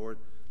Lord and say, Lord,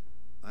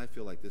 I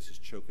feel like this is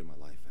choking my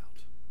life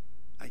out.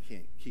 I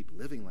can't keep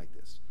living like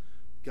this.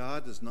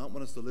 God does not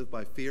want us to live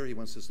by fear. He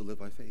wants us to live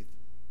by faith.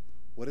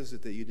 What is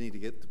it that you need to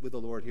get with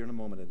the Lord here in a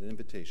moment, an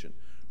invitation,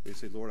 where you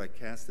say, Lord, I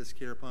cast this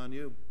care upon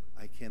you.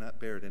 I cannot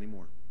bear it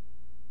anymore.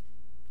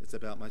 It's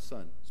about my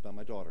son. It's about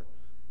my daughter.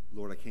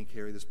 Lord, I can't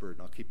carry this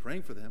burden. I'll keep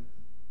praying for them,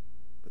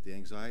 but the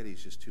anxiety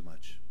is just too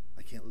much.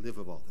 I can't live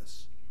with all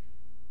this.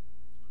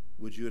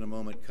 Would you in a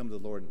moment come to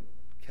the Lord and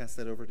cast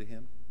that over to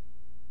him?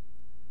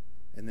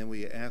 And then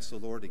we ask the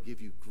Lord to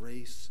give you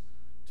grace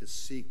to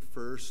seek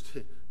first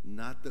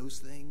not those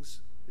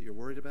things that you're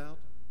worried about,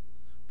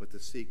 but to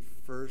seek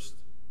first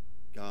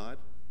God,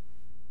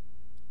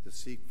 to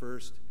seek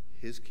first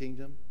his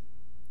kingdom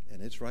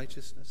and its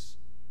righteousness,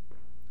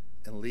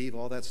 and leave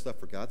all that stuff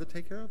for God to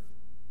take care of.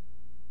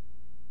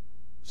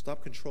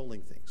 Stop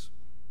controlling things.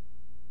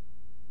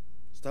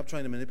 Stop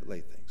trying to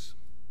manipulate things.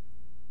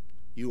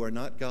 You are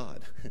not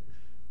God,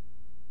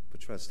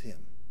 but trust him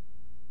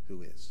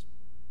who is.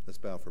 Let's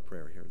bow for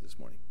prayer here this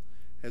morning.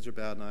 Heads are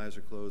bowed and eyes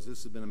are closed.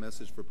 This has been a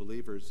message for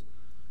believers,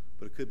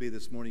 but it could be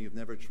this morning you've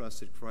never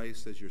trusted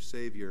Christ as your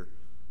Savior.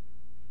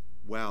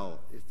 Wow,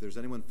 if there's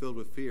anyone filled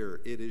with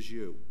fear, it is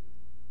you.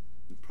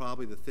 And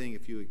probably the thing,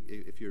 if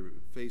you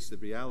face the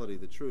reality,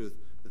 the truth,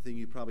 the thing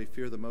you probably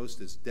fear the most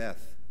is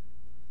death.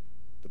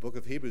 The book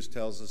of Hebrews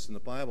tells us in the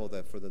Bible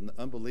that for the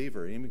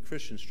unbeliever, even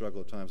Christians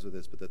struggle at times with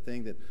this, but the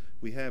thing that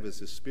we have is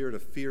this spirit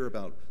of fear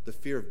about the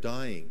fear of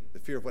dying, the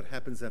fear of what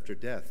happens after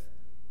death.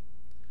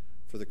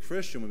 For the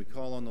Christian, when we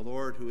call on the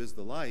Lord who is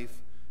the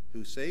life,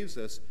 who saves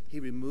us, he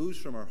removes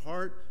from our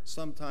heart,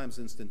 sometimes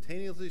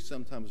instantaneously,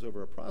 sometimes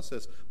over a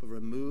process, but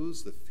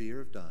removes the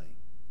fear of dying,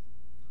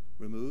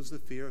 removes the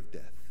fear of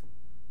death.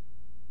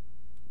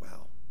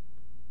 Wow.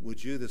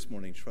 Would you this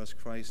morning trust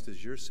Christ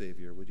as your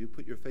Savior? Would you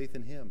put your faith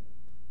in him?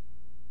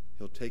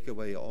 He'll take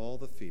away all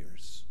the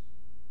fears.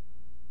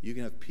 You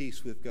can have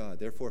peace with God.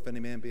 Therefore, if any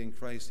man be in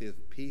Christ, he has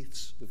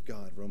peace with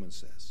God, Romans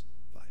says.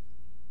 5.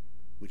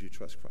 Would you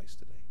trust Christ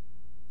today?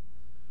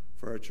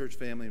 For our church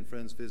family and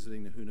friends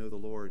visiting who know the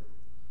Lord,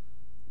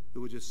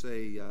 who would just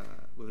say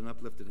with an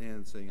uplifted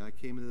hand saying, I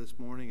came in this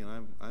morning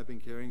and I've been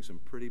carrying some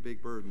pretty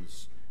big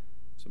burdens,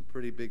 some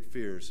pretty big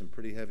fears, some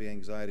pretty heavy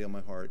anxiety on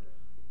my heart.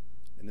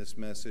 And this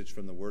message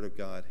from the Word of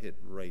God hit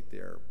right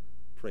there.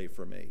 Pray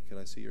for me. Could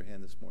I see your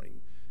hand this morning?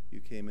 You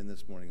came in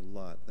this morning. A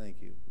lot. Thank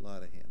you. A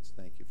lot of hands.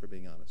 Thank you for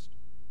being honest.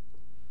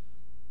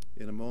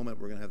 In a moment,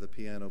 we're going to have the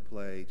piano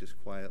play just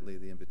quietly,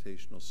 the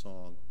invitational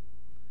song.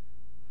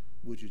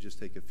 Would you just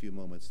take a few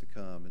moments to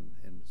come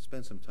and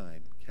spend some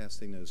time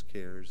casting those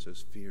cares,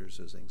 those fears,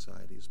 those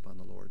anxieties upon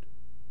the Lord?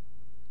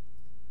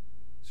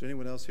 Is there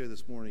anyone else here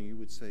this morning you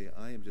would say,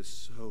 I am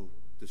just so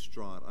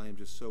distraught. I am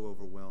just so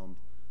overwhelmed.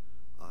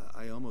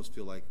 I almost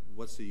feel like,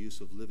 what's the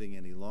use of living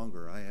any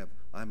longer?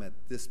 I'm at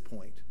this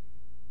point.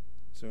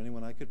 Is there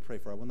anyone I could pray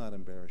for? I will not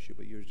embarrass you,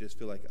 but you just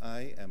feel like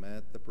I am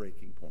at the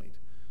breaking point.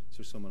 Is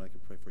there someone I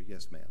could pray for?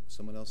 Yes, ma'am.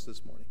 Someone else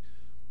this morning.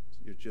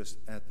 You're just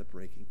at the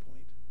breaking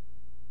point.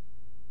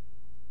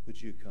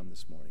 Would you come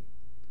this morning?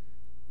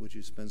 Would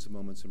you spend some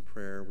moments in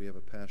prayer? We have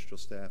a pastoral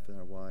staff and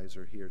our wives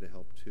are here to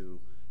help too.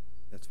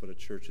 That's what a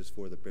church is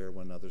for, to bear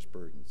one another's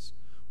burdens.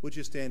 Would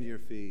you stand to your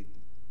feet?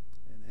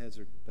 And heads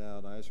are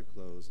bowed, eyes are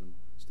closed. And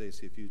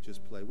Stacy, if you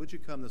just play. Would you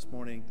come this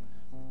morning?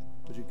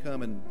 Would you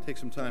come and take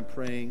some time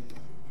praying?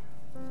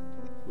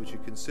 Would you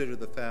consider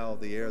the fowl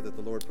of the air that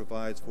the Lord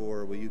provides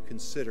for? Will you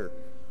consider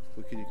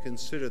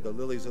the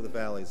lilies of the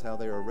valleys, how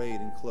they are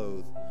arrayed and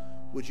clothed?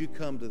 Would you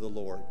come to the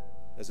Lord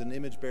as an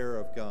image bearer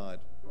of God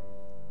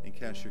and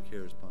cast your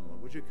cares upon the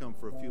Lord? Would you come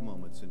for a few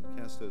moments and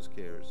cast those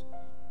cares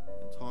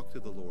and talk to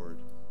the Lord?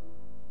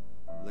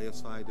 Lay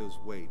aside those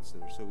weights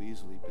that are so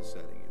easily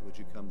besetting you. Would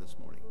you come this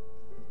morning?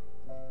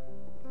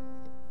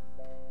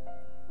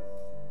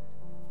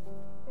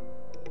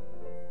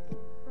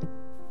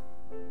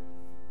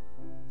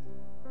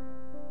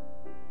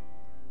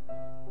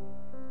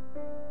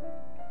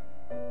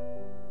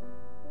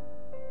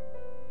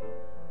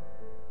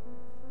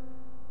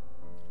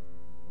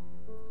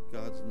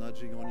 God's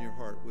nudging on your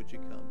heart. Would you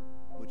come?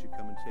 Would you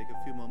come and take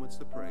a few moments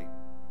to pray?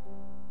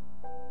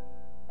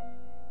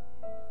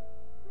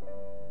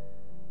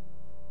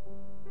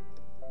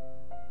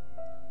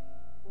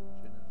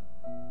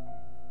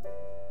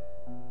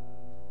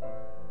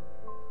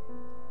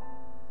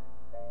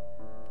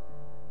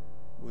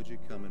 Would you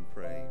come and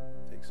pray?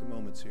 Take some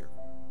moments here.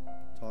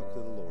 Talk to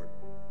the Lord.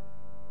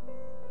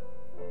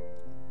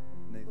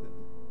 Nathan,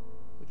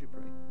 would you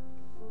pray?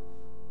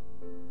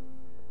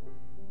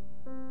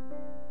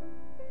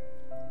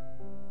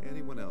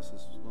 Anyone else?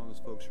 As long as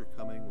folks are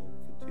coming,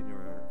 we'll continue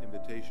our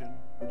invitation.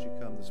 Would you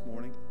come this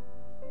morning?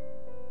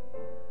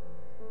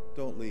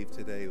 Don't leave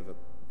today with an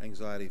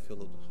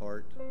anxiety-filled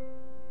heart.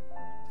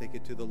 Take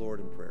it to the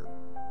Lord in prayer.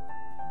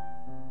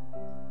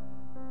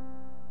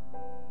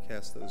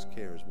 Cast those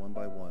cares one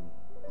by one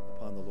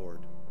upon the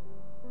Lord.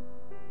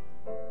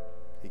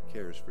 He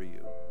cares for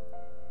you.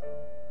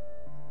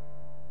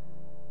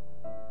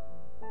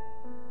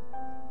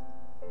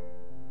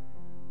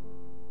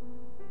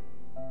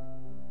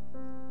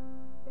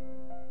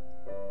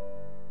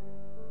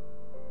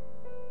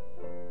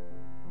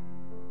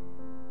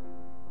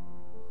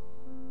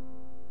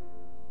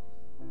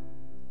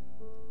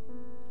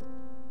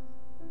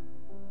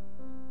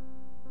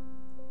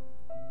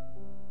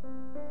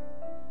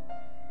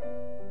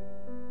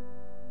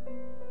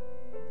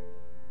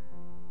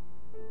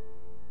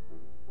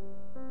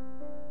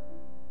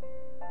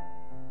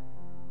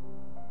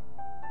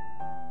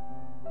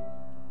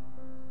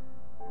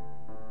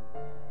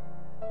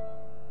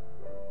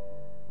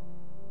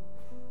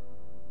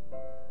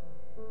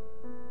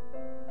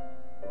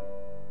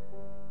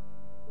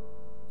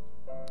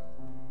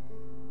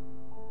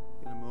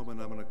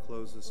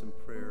 Close this in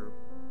prayer.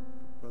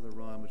 Brother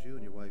Ron, would you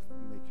and your wife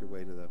make your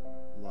way to the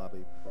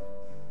lobby?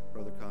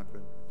 Brother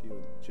Cochran, if you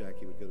and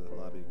Jackie would go to the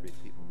lobby to greet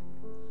people.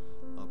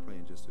 I'll pray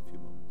in just a few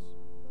moments.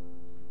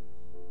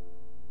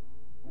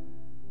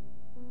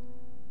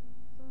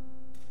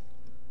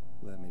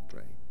 Let me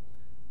pray.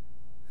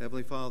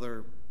 Heavenly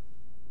Father,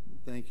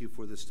 thank you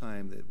for this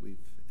time that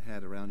we've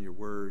had around your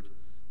word.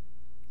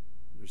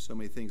 There's so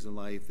many things in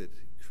life that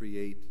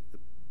create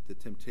the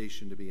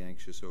temptation to be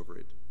anxious over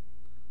it.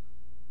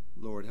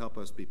 Lord, help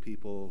us be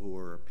people who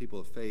are people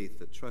of faith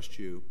that trust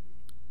you.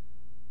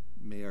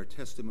 May our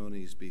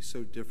testimonies be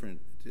so different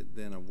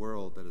than a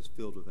world that is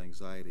filled with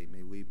anxiety.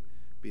 May we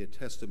be a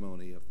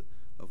testimony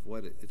of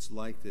what it's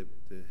like to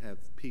have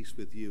peace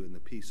with you and the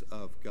peace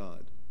of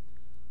God.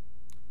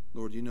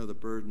 Lord, you know the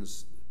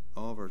burdens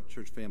all of our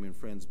church family and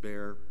friends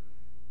bear,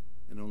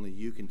 and only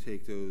you can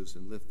take those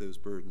and lift those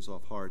burdens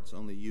off hearts.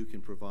 Only you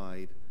can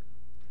provide.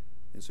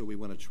 And so we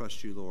want to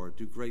trust you, Lord.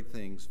 Do great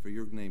things for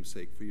your name's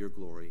sake, for your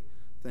glory.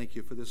 Thank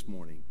you for this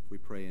morning. We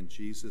pray in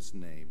Jesus'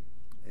 name.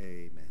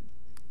 Amen.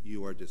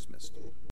 You are dismissed.